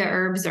growing the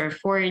herbs or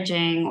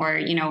foraging or,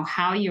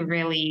 how you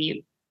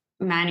really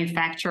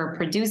manufacture or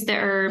produce the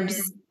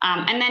herbs.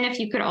 And then if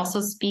you could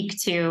also speak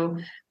to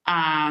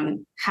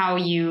how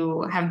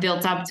you have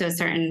built up to a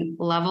certain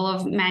level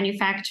of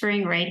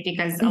manufacturing, right?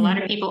 Because a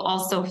lot of people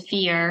also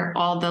fear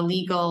all the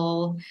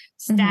legal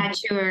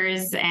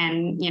statutes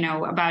and,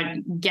 about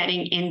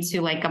getting into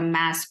like a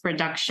mass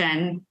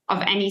production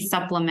of any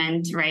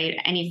supplement, right?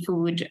 Any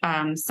food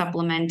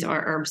supplement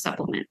or herb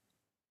supplement.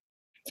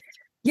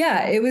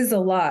 Yeah, it was a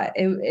lot.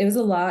 It was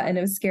a lot, and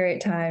it was scary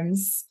at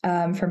times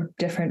for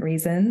different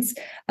reasons.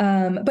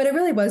 But it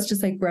really was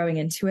just like growing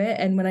into it.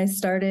 And when I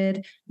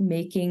started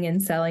making and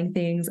selling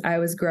things, I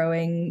was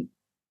growing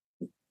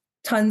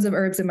tons of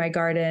herbs in my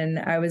garden.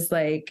 I was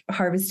like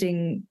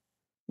harvesting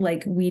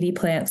like weedy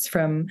plants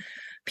from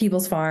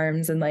people's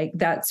farms, and like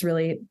that's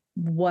really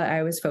what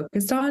I was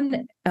focused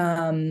on.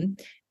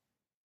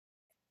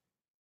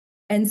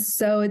 And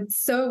so it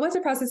was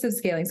a process of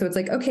scaling. So it's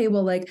like, okay,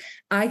 well, like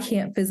I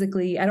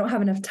don't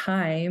have enough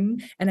time,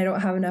 and I don't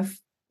have enough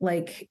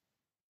like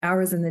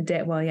hours in the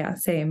day. Well, yeah,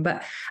 same,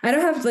 but I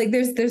don't have like,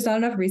 there's not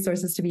enough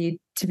resources to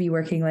be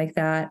working like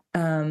that.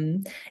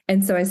 And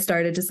so I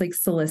started just like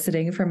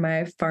soliciting from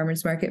my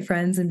farmers market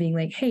friends and being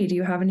like, hey, do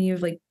you have any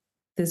of like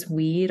this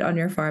weed on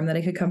your farm that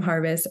I could come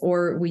harvest,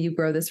 or will you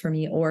grow this for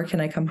me? Or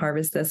can I come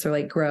harvest this or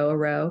like grow a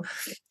row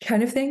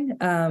kind of thing?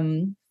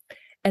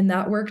 And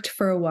that worked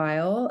for a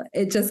while.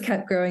 It just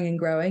kept growing and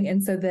growing.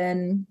 And so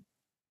then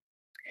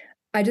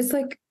I just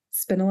like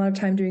spent a lot of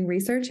time doing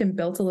research and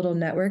built a little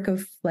network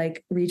of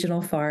like regional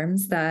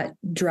farms that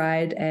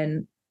dried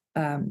and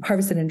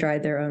harvested and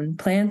dried their own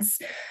plants.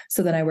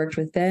 So then I worked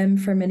with them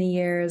for many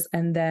years.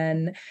 And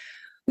then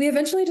we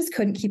eventually just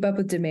couldn't keep up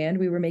with demand.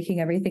 We were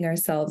making everything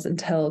ourselves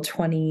until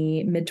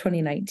mid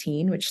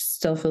 2019, which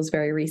still feels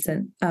very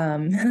recent.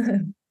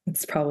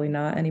 It's probably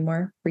not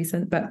anymore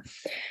recent, but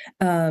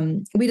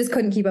we just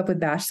couldn't keep up with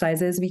batch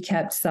sizes. We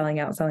kept selling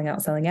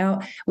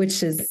out,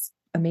 which is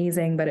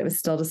amazing, but it was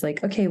still just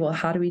like, okay, well,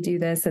 how do we do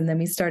this? And then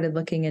we started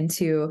looking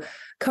into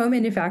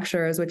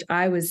co-manufacturers, which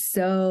I was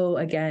so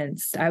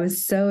against. I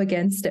was so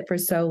against it for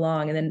so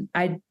long. And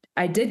then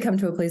I did come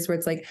to a place where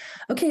it's like,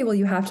 okay, well,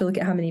 you have to look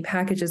at how many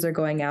packages are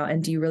going out,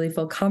 and do you really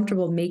feel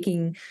comfortable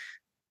making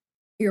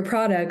your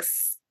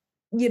products,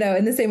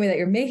 in the same way that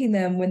you're making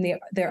them, when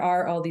there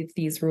are all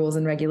these rules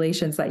and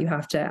regulations that you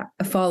have to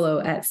follow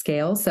at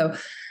scale. So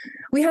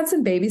we had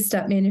some baby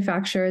step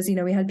manufacturers.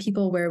 We had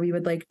people where we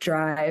would like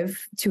drive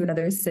to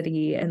another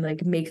city and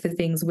like make the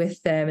things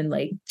with them, and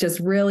like just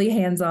really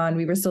hands-on.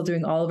 We were still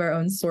doing all of our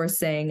own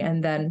sourcing.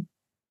 And then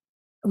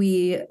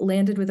we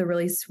landed with a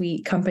really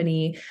sweet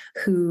company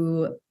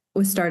who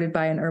was started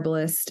by an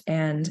herbalist,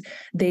 and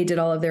they did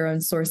all of their own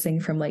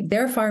sourcing from like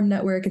their farm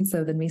network. And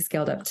so then we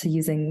scaled up to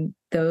using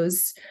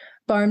those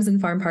farms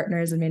and farm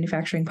partners and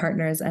manufacturing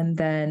partners. And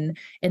then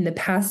in the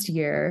past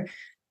year,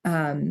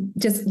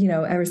 just,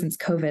 ever since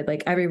COVID,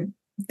 like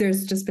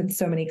there's just been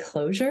so many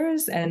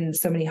closures and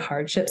so many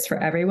hardships for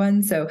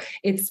everyone. So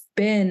it's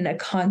been a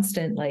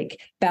constant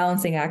like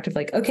balancing act of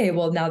like, okay,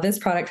 well, now this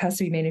product has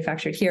to be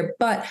manufactured here.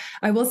 But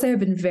I will say I've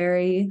been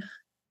very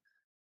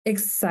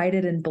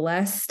excited and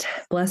blessed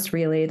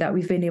really, that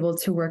we've been able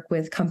to work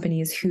with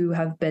companies who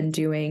have been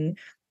doing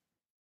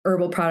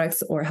herbal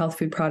products or health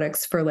food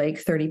products for like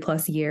 30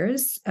 plus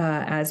years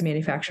as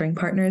manufacturing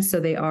partners. So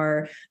they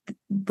are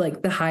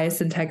like the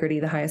highest integrity,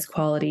 the highest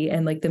quality,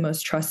 and like the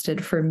most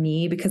trusted for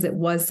me, because it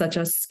was such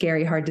a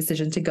scary, hard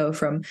decision to go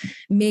from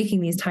making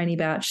these tiny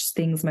batch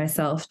things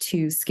myself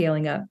to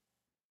scaling up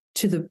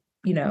to the,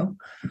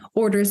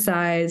 order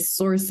size,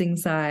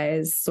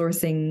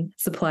 sourcing,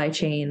 supply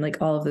chain,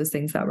 like all of those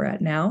things that we're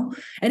at now.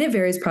 And it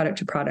varies product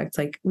to product.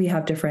 Like we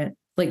have different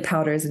like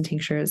powders and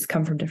tinctures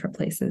come from different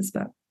places,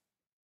 but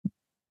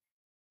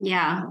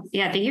Yeah.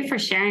 Thank you for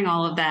sharing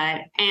all of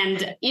that.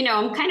 And,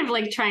 I'm kind of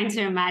like trying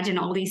to imagine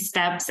all these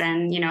steps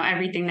and,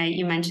 everything that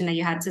you mentioned that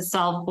you had to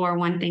solve for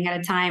one thing at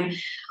a time.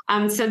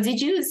 So did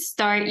you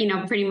start,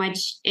 pretty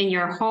much in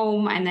your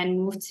home and then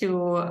move to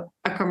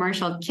a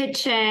commercial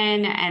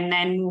kitchen and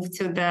then move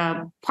to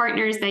the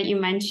partners that you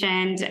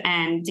mentioned?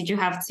 And did you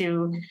have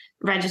to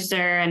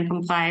register and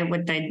comply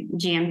with the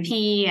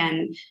GMP?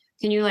 And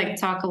can you like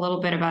talk a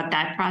little bit about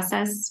that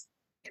process?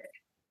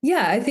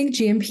 Yeah, I think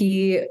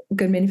GMP,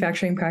 good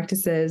manufacturing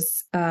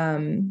practices,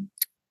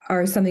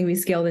 are something we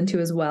scaled into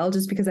as well,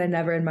 just because I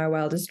never in my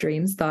wildest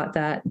dreams thought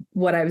that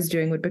what I was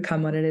doing would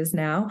become what it is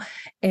now.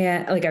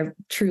 And like, I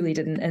truly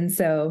didn't. And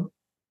so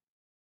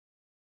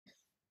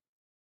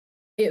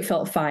it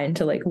felt fine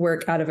to like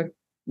work out of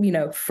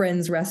a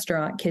friend's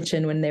restaurant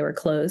kitchen when they were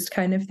closed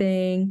kind of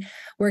thing,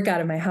 work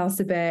out of my house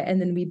a bit.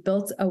 And then we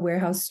built a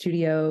warehouse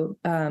studio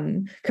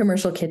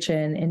commercial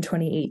kitchen in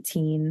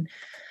 2018.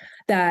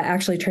 that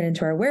actually turned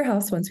into our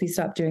warehouse once we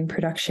stopped doing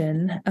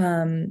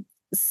production.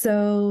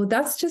 So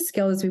that's just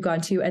scaled as we've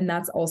gone to. And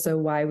that's also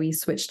why we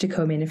switched to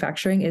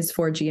co-manufacturing, is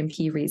for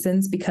GMP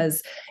reasons,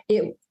 because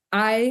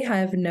I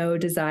have no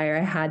desire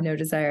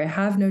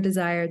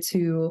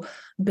to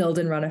build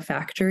and run a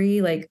factory.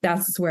 Like,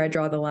 that's where I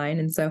draw the line.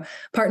 And so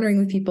partnering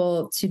with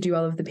people to do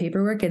all of the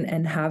paperwork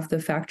and have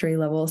the factory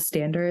level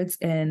standards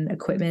and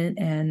equipment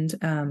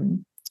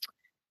and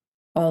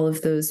all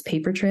of those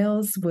paper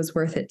trails was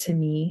worth it to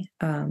me.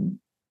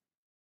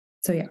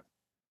 So yeah.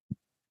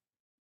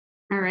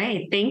 All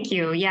right. Thank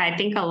you. Yeah, I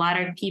think a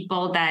lot of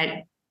people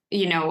that,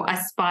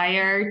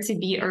 aspire to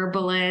be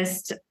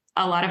herbalist,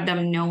 a lot of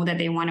them know that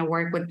they want to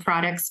work with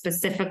products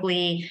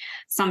specifically.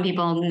 Some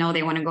people know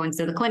they want to go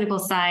into the clinical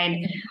side.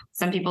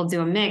 Some people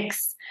do a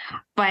mix.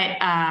 But,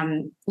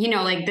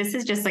 this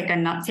is just like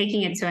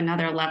taking it to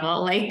another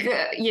level,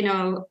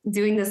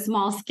 doing the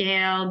small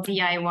scale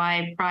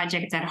DIY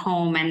project at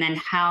home. And then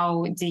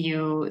how do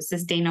you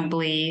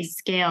sustainably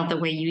scale the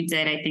way you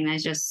did? I think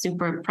that's just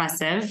super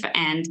impressive.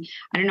 And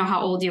I don't know how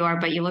old you are,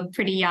 but you look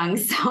pretty young.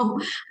 So,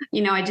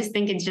 I just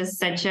think it's just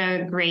such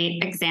a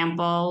great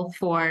example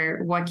for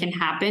what can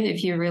happen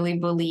if you really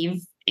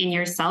believe in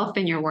yourself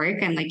and your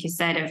work. And like you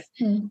said, if,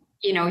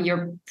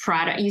 your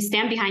product, you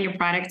stand behind your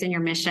product and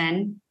your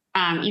mission,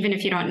 even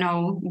if you don't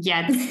know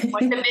yet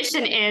what the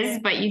mission is,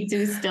 but you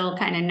do still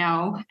kind of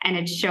know, and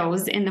it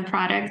shows in the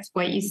product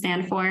what you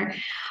stand for.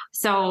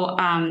 So,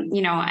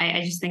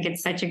 I just think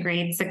it's such a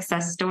great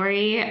success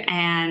story,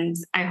 and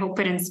I hope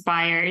it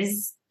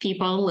inspires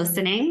people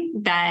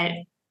listening that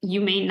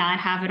you may not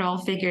have it all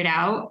figured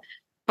out,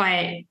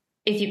 but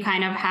if you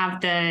kind of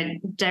have the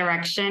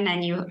direction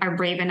and you are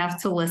brave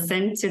enough to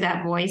listen to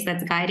that voice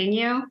that's guiding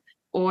you,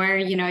 or,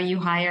 you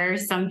hire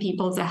some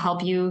people to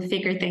help you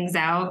figure things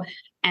out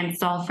and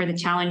solve for the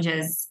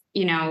challenges,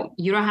 you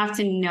don't have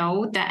to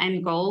know the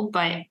end goal,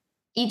 but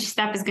each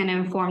step is going to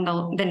inform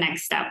the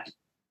next step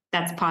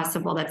that's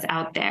possible, that's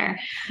out there.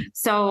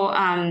 So,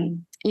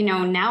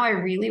 now I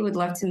really would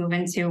love to move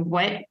into,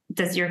 what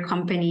does your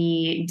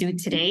company do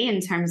today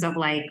in terms of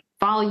like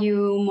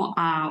volume,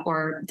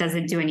 or does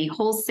it do any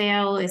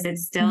wholesale? Is it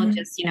still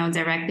just,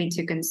 directly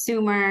to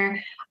consumer?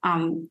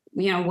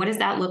 What does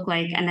that look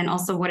like? And then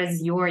also, what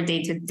does your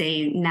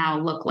day-to-day now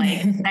look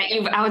like that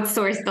you've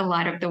outsourced a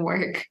lot of the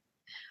work?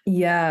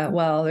 Yeah,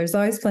 well, there's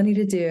always plenty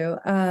to do.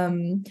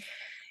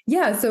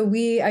 So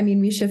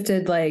we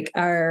shifted, like,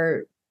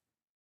 our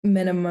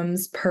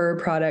minimums per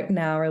product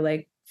now are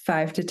like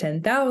 5 to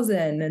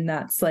 10,000. And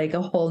that's like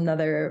a whole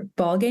nother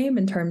ball game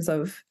in terms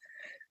of,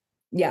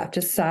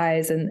 just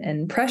size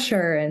and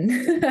pressure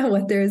and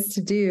what there is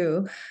to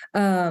do.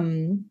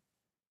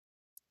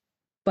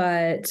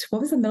 But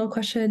what was the middle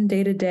question?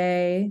 Day to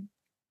day?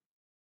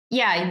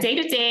 Yeah, day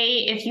to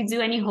day, if you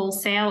do any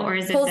wholesale, or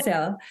is it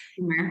wholesale?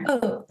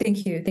 Oh,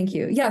 thank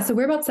you. Yeah. So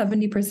we're about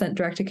 70%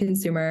 direct to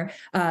consumer.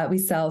 We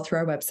sell through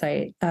our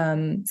website.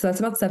 So that's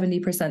about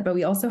 70%, but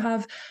we also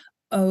have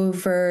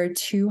over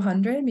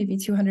 200, maybe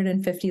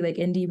 250 like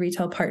indie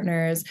retail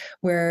partners.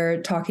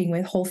 We're talking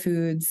with Whole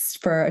Foods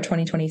for a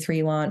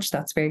 2023 launch.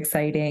 That's very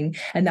exciting.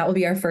 And that will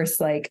be our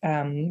first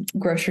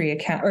grocery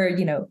account,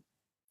 or,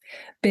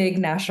 big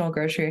national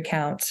grocery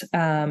account.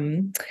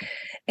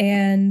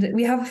 And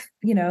we have,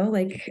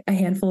 like a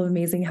handful of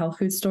amazing health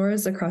food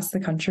stores across the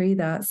country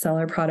that sell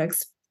our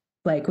products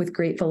like with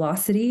great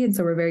velocity. And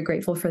so we're very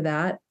grateful for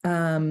that.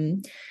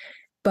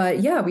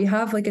 But yeah, we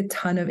have like a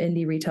ton of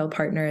indie retail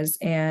partners.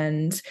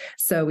 And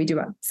so we do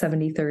about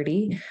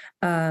 70-30,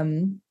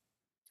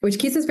 which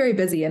keeps us very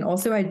busy. And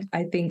also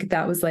I think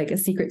that was like a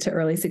secret to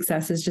early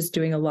success, is just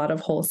doing a lot of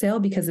wholesale,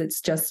 because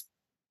it's just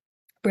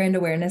brand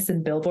awareness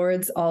and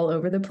billboards all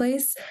over the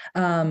place.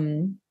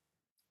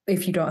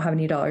 If you don't have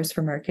any dollars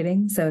for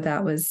marketing. So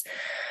that was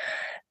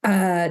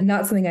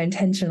not something I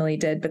intentionally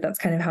did, but that's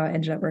kind of how it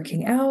ended up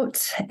working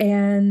out.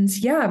 And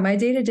yeah, my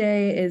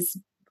day-to-day is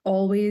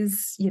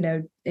always,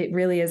 it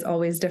really is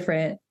always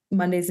different.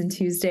 Mondays and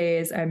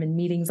Tuesdays, I'm in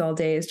meetings all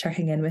day, is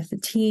checking in with the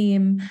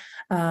team.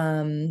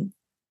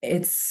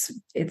 It's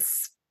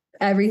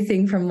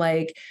everything from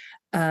like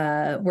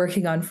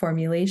working on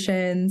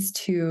formulations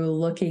to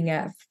looking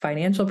at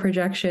financial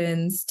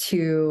projections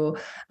to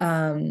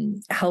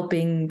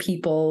helping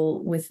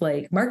people with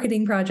like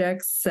marketing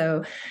projects.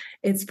 So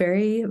it's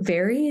very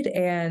varied,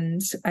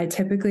 and I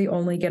typically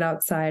only get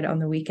outside on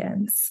the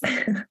weekends.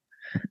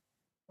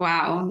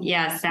 Wow.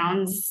 Yeah.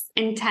 Sounds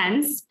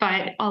intense,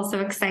 but also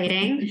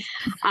exciting.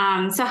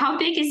 So how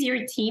big is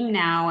your team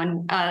now?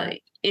 And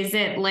is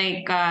it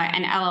like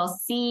an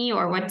LLC,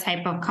 or what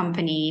type of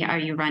company are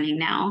you running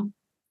now?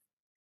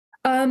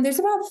 There's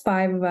about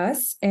 5 of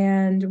us,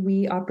 and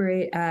we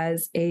operate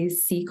as a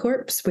C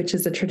Corp, which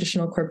is a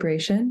traditional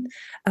corporation.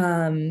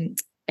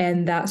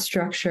 And that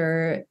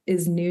structure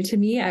is new to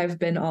me. I've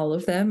been all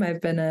of them. I've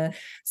been a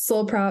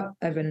sole prop,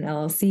 I've been an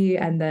LLC,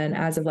 and then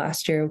as of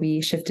last year, we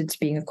shifted to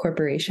being a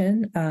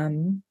corporation,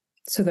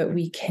 so that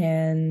we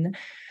can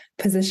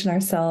position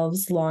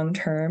ourselves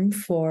long-term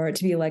to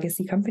be a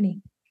legacy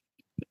company.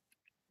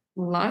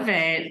 Love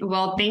it.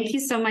 Well, thank you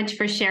so much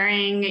for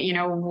sharing,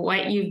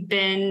 what you've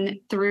been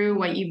through,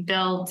 what you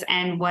built,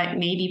 and what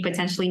may be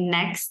potentially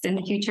next in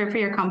the future for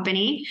your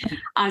company.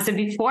 So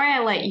before I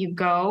let you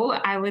go,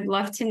 I would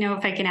love to know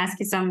if I can ask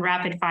you some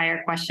rapid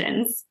fire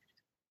questions.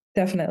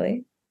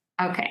 Definitely.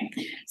 Okay.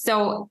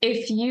 So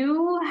if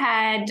you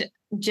had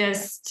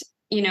just,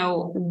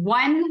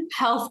 one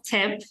health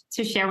tip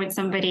to share with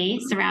somebody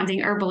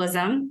surrounding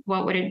herbalism,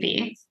 what would it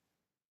be?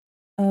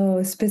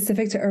 Oh,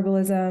 specific to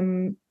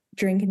herbalism,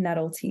 drink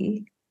nettle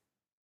tea.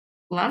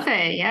 Love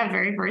it. Yeah,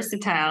 very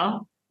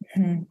versatile.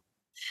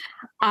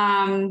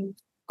 Mm-hmm.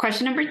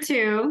 Question number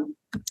 2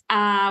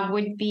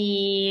 would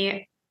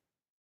be,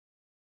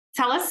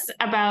 tell us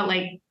about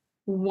like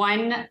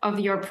one of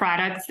your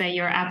products that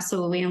you're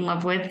absolutely in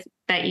love with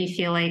that you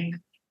feel like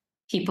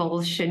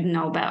people should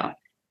know about.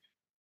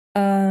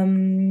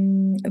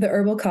 The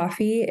herbal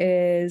coffee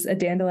is a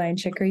dandelion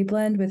chicory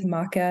blend with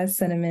maca,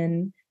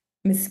 cinnamon,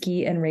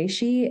 mesquite, and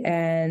reishi,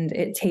 and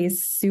it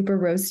tastes super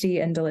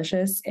roasty and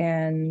delicious.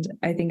 And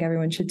I think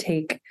everyone should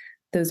take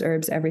those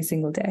herbs every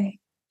single day.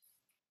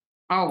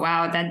 Oh,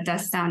 wow. That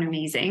does sound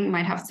amazing.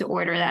 Might have to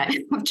order that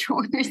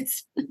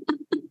afterwards.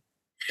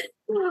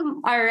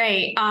 All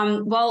right.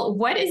 Well,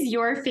 what is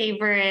your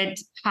favorite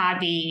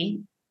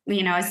hobby?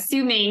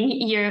 Assuming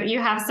you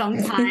have some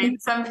time,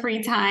 some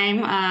free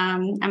time.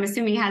 I'm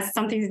assuming it has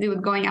something to do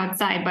with going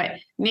outside, but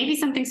maybe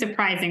something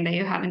surprising that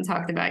you haven't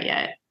talked about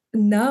yet.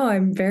 No,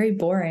 I'm very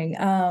boring.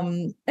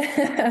 Oh,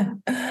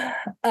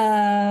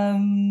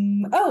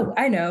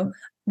 I know.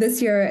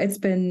 This year it's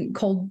been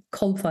cold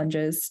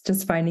plunges,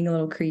 just finding a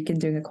little creek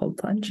and doing a cold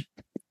plunge.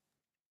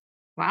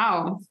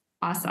 Wow.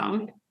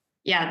 Awesome.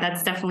 Yeah,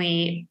 that's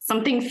definitely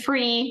something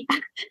free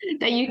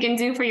that you can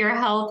do for your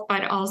health,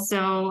 but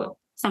also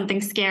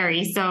something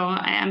scary. So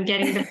I'm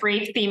getting the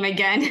brave theme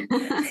again.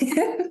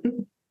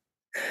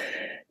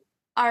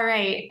 All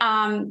right.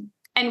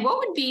 And what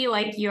would be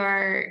like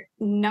your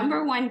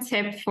number one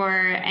tip for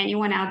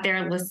anyone out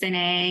there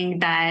listening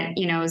that,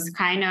 is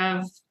kind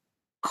of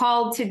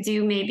called to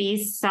do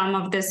maybe some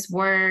of this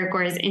work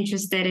or is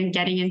interested in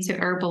getting into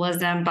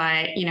herbalism,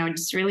 but,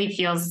 just really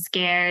feels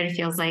scared,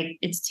 feels like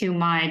it's too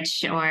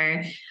much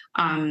or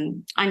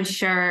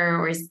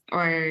unsure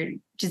or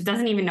just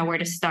doesn't even know where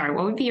to start?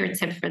 What would be your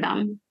tip for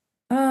them?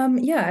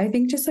 Yeah, I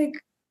think just like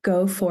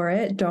go for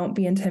it. Don't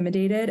be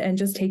intimidated and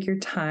just take your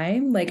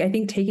time. Like, I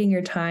think taking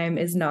your time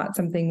is not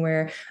something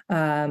we're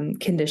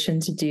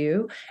conditioned to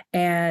do.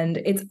 And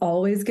it's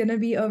always going to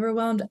be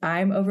overwhelmed.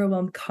 I'm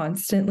overwhelmed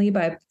constantly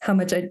by how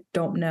much I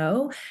don't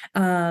know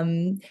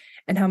and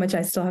how much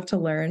I still have to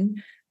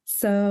learn.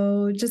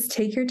 So just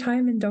take your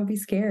time and don't be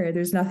scared.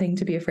 There's nothing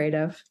to be afraid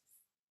of.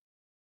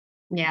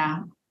 Yeah,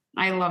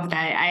 I love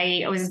that.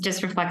 I was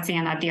just reflecting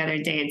on that the other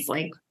day. It's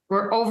like,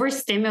 we're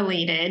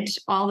overstimulated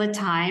all the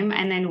time,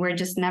 and then we're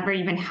just never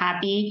even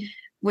happy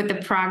with the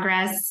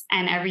progress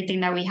and everything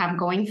that we have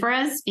going for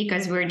us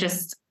because we're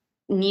just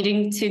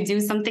needing to do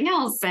something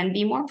else and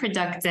be more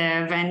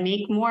productive and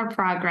make more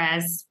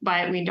progress,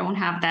 but we don't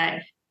have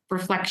that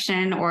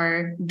reflection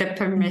or the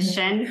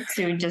permission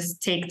to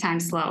just take time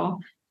slow.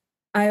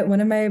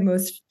 One of my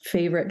most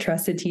favorite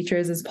trusted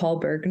teachers is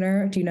Paul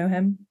Bergner. Do you know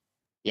him?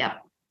 Yeah.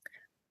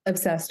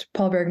 Obsessed.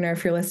 Paul Bergner,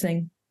 if you're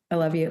listening, I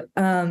love you.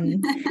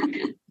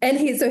 And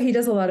he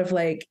does a lot of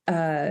like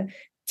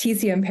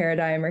TCM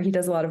paradigm, or he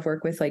does a lot of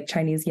work with like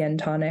Chinese yen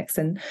tonics.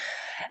 And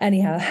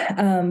anyhow,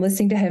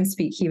 listening to him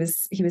speak, he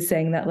was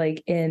saying that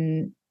like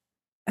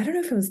I don't know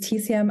if it was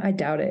TCM, I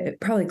doubt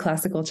it, probably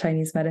classical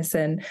Chinese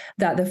medicine,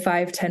 that the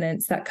 5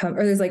 tenets that come,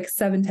 or there's like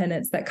 7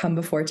 tenets that come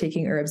before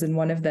taking herbs. And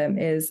one of them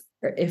is,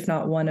 or if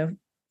not one of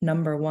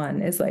number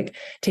one, is like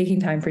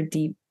taking time for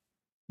deep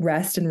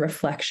rest and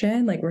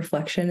reflection. Like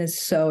reflection is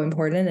so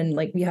important. And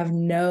like, we have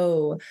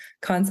no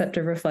concept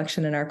of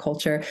reflection in our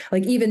culture.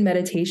 Like even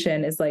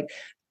meditation is like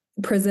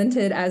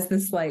presented as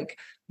this like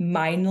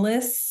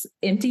mindless,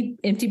 empty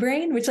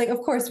brain, which like, of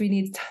course we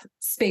need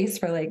space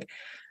for like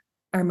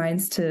our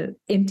minds to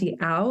empty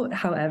out.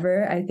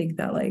 However, I think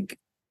that like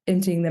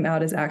emptying them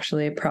out is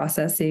actually a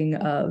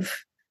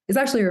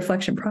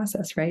reflection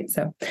process. Right.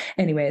 So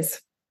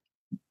anyways.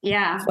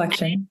 Yeah.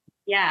 Reflection.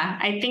 Yeah.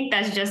 I think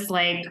that's just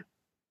like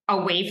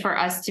a way for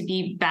us to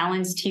be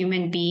balanced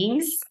human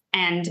beings,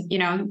 and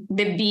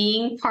the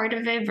being part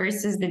of it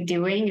versus the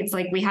doing. It's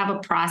like we have a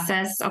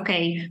process.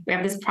 Okay, we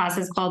have this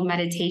process called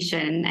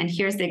meditation, and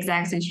here's the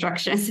exact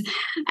instructions,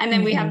 and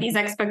then we have these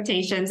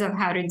expectations of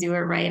how to do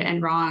it right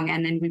and wrong,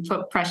 and then we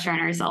put pressure on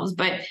ourselves.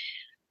 But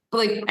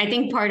like, I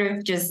think part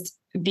of just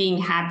being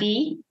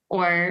happy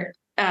or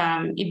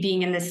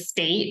being in this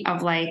state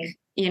of like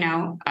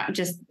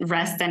just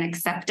rest and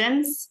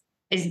acceptance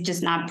is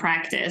just not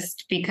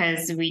practiced,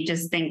 because we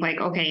just think like,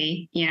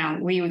 okay,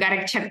 we got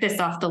to check this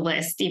off the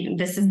list. Even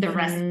this is the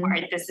rest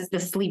part, this is the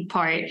sleep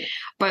part,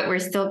 but we're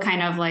still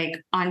kind of like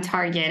on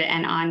target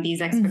and on these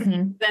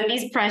expectations and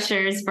these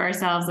pressures for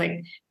ourselves.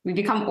 Like we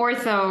become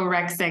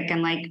orthorexic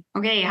and like,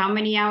 okay, how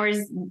many hours?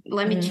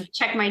 Let me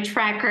check my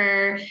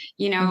tracker,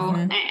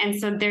 and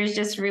so there's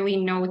just really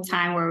no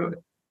time where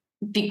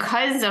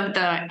because of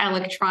the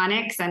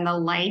electronics and the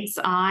lights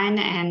on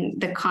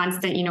and the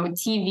constant,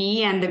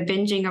 TV and the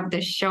binging of the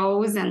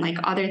shows and like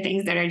other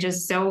things that are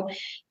just so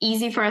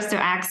easy for us to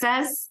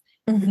access,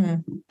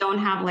 don't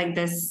have like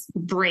this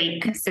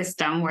break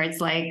system where it's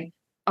like,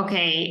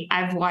 okay,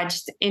 I've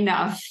watched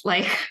enough.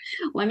 Like,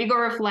 let me go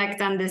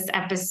reflect on this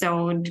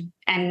episode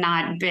and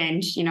not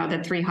binge,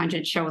 the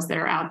 300 shows that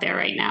are out there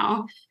right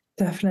now.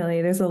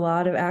 Definitely. There's a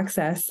lot of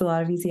access, a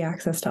lot of easy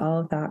access to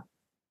all of that.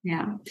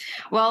 Yeah.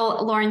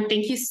 Well, Lauren,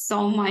 thank you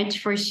so much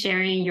for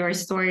sharing your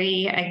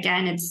story.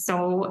 Again, it's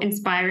so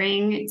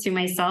inspiring to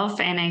myself,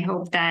 and I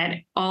hope that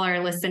all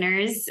our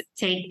listeners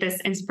take this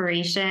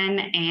inspiration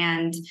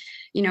and,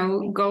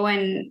 go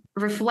and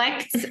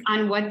reflect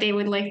on what they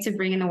would like to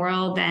bring in the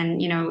world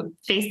and,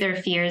 face their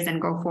fears and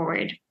go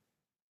forward.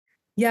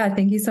 Yeah.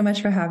 Thank you so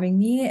much for having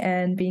me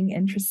and being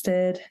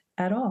interested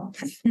at all.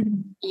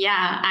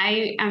 Yeah,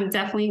 I am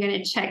definitely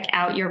going to check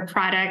out your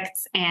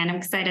products, and I'm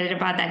excited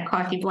about that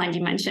coffee blend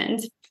you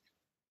mentioned.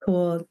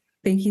 Cool.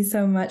 Thank you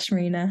so much,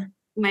 Marina.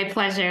 My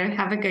pleasure.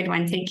 Have a good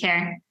one. Take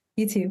care.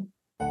 You too.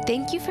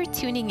 Thank you for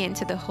tuning in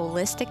to the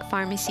Holistic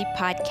Pharmacy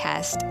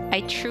Podcast.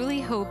 I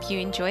truly hope you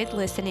enjoyed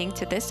listening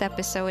to this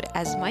episode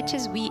as much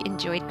as we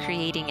enjoyed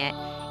creating it.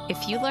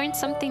 If you learned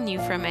something new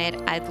from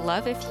it, I'd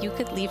love if you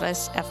could leave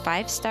us a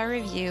 5-star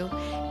review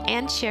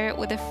and share it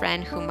with a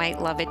friend who might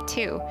love it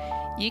too.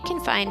 You can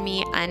find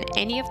me on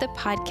any of the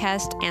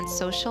podcast and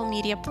social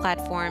media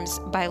platforms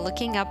by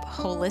looking up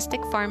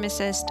Holistic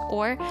Pharmacist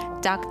or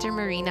Dr.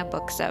 Marina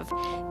Buksov.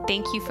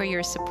 Thank you for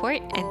your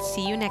support and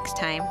see you next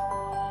time.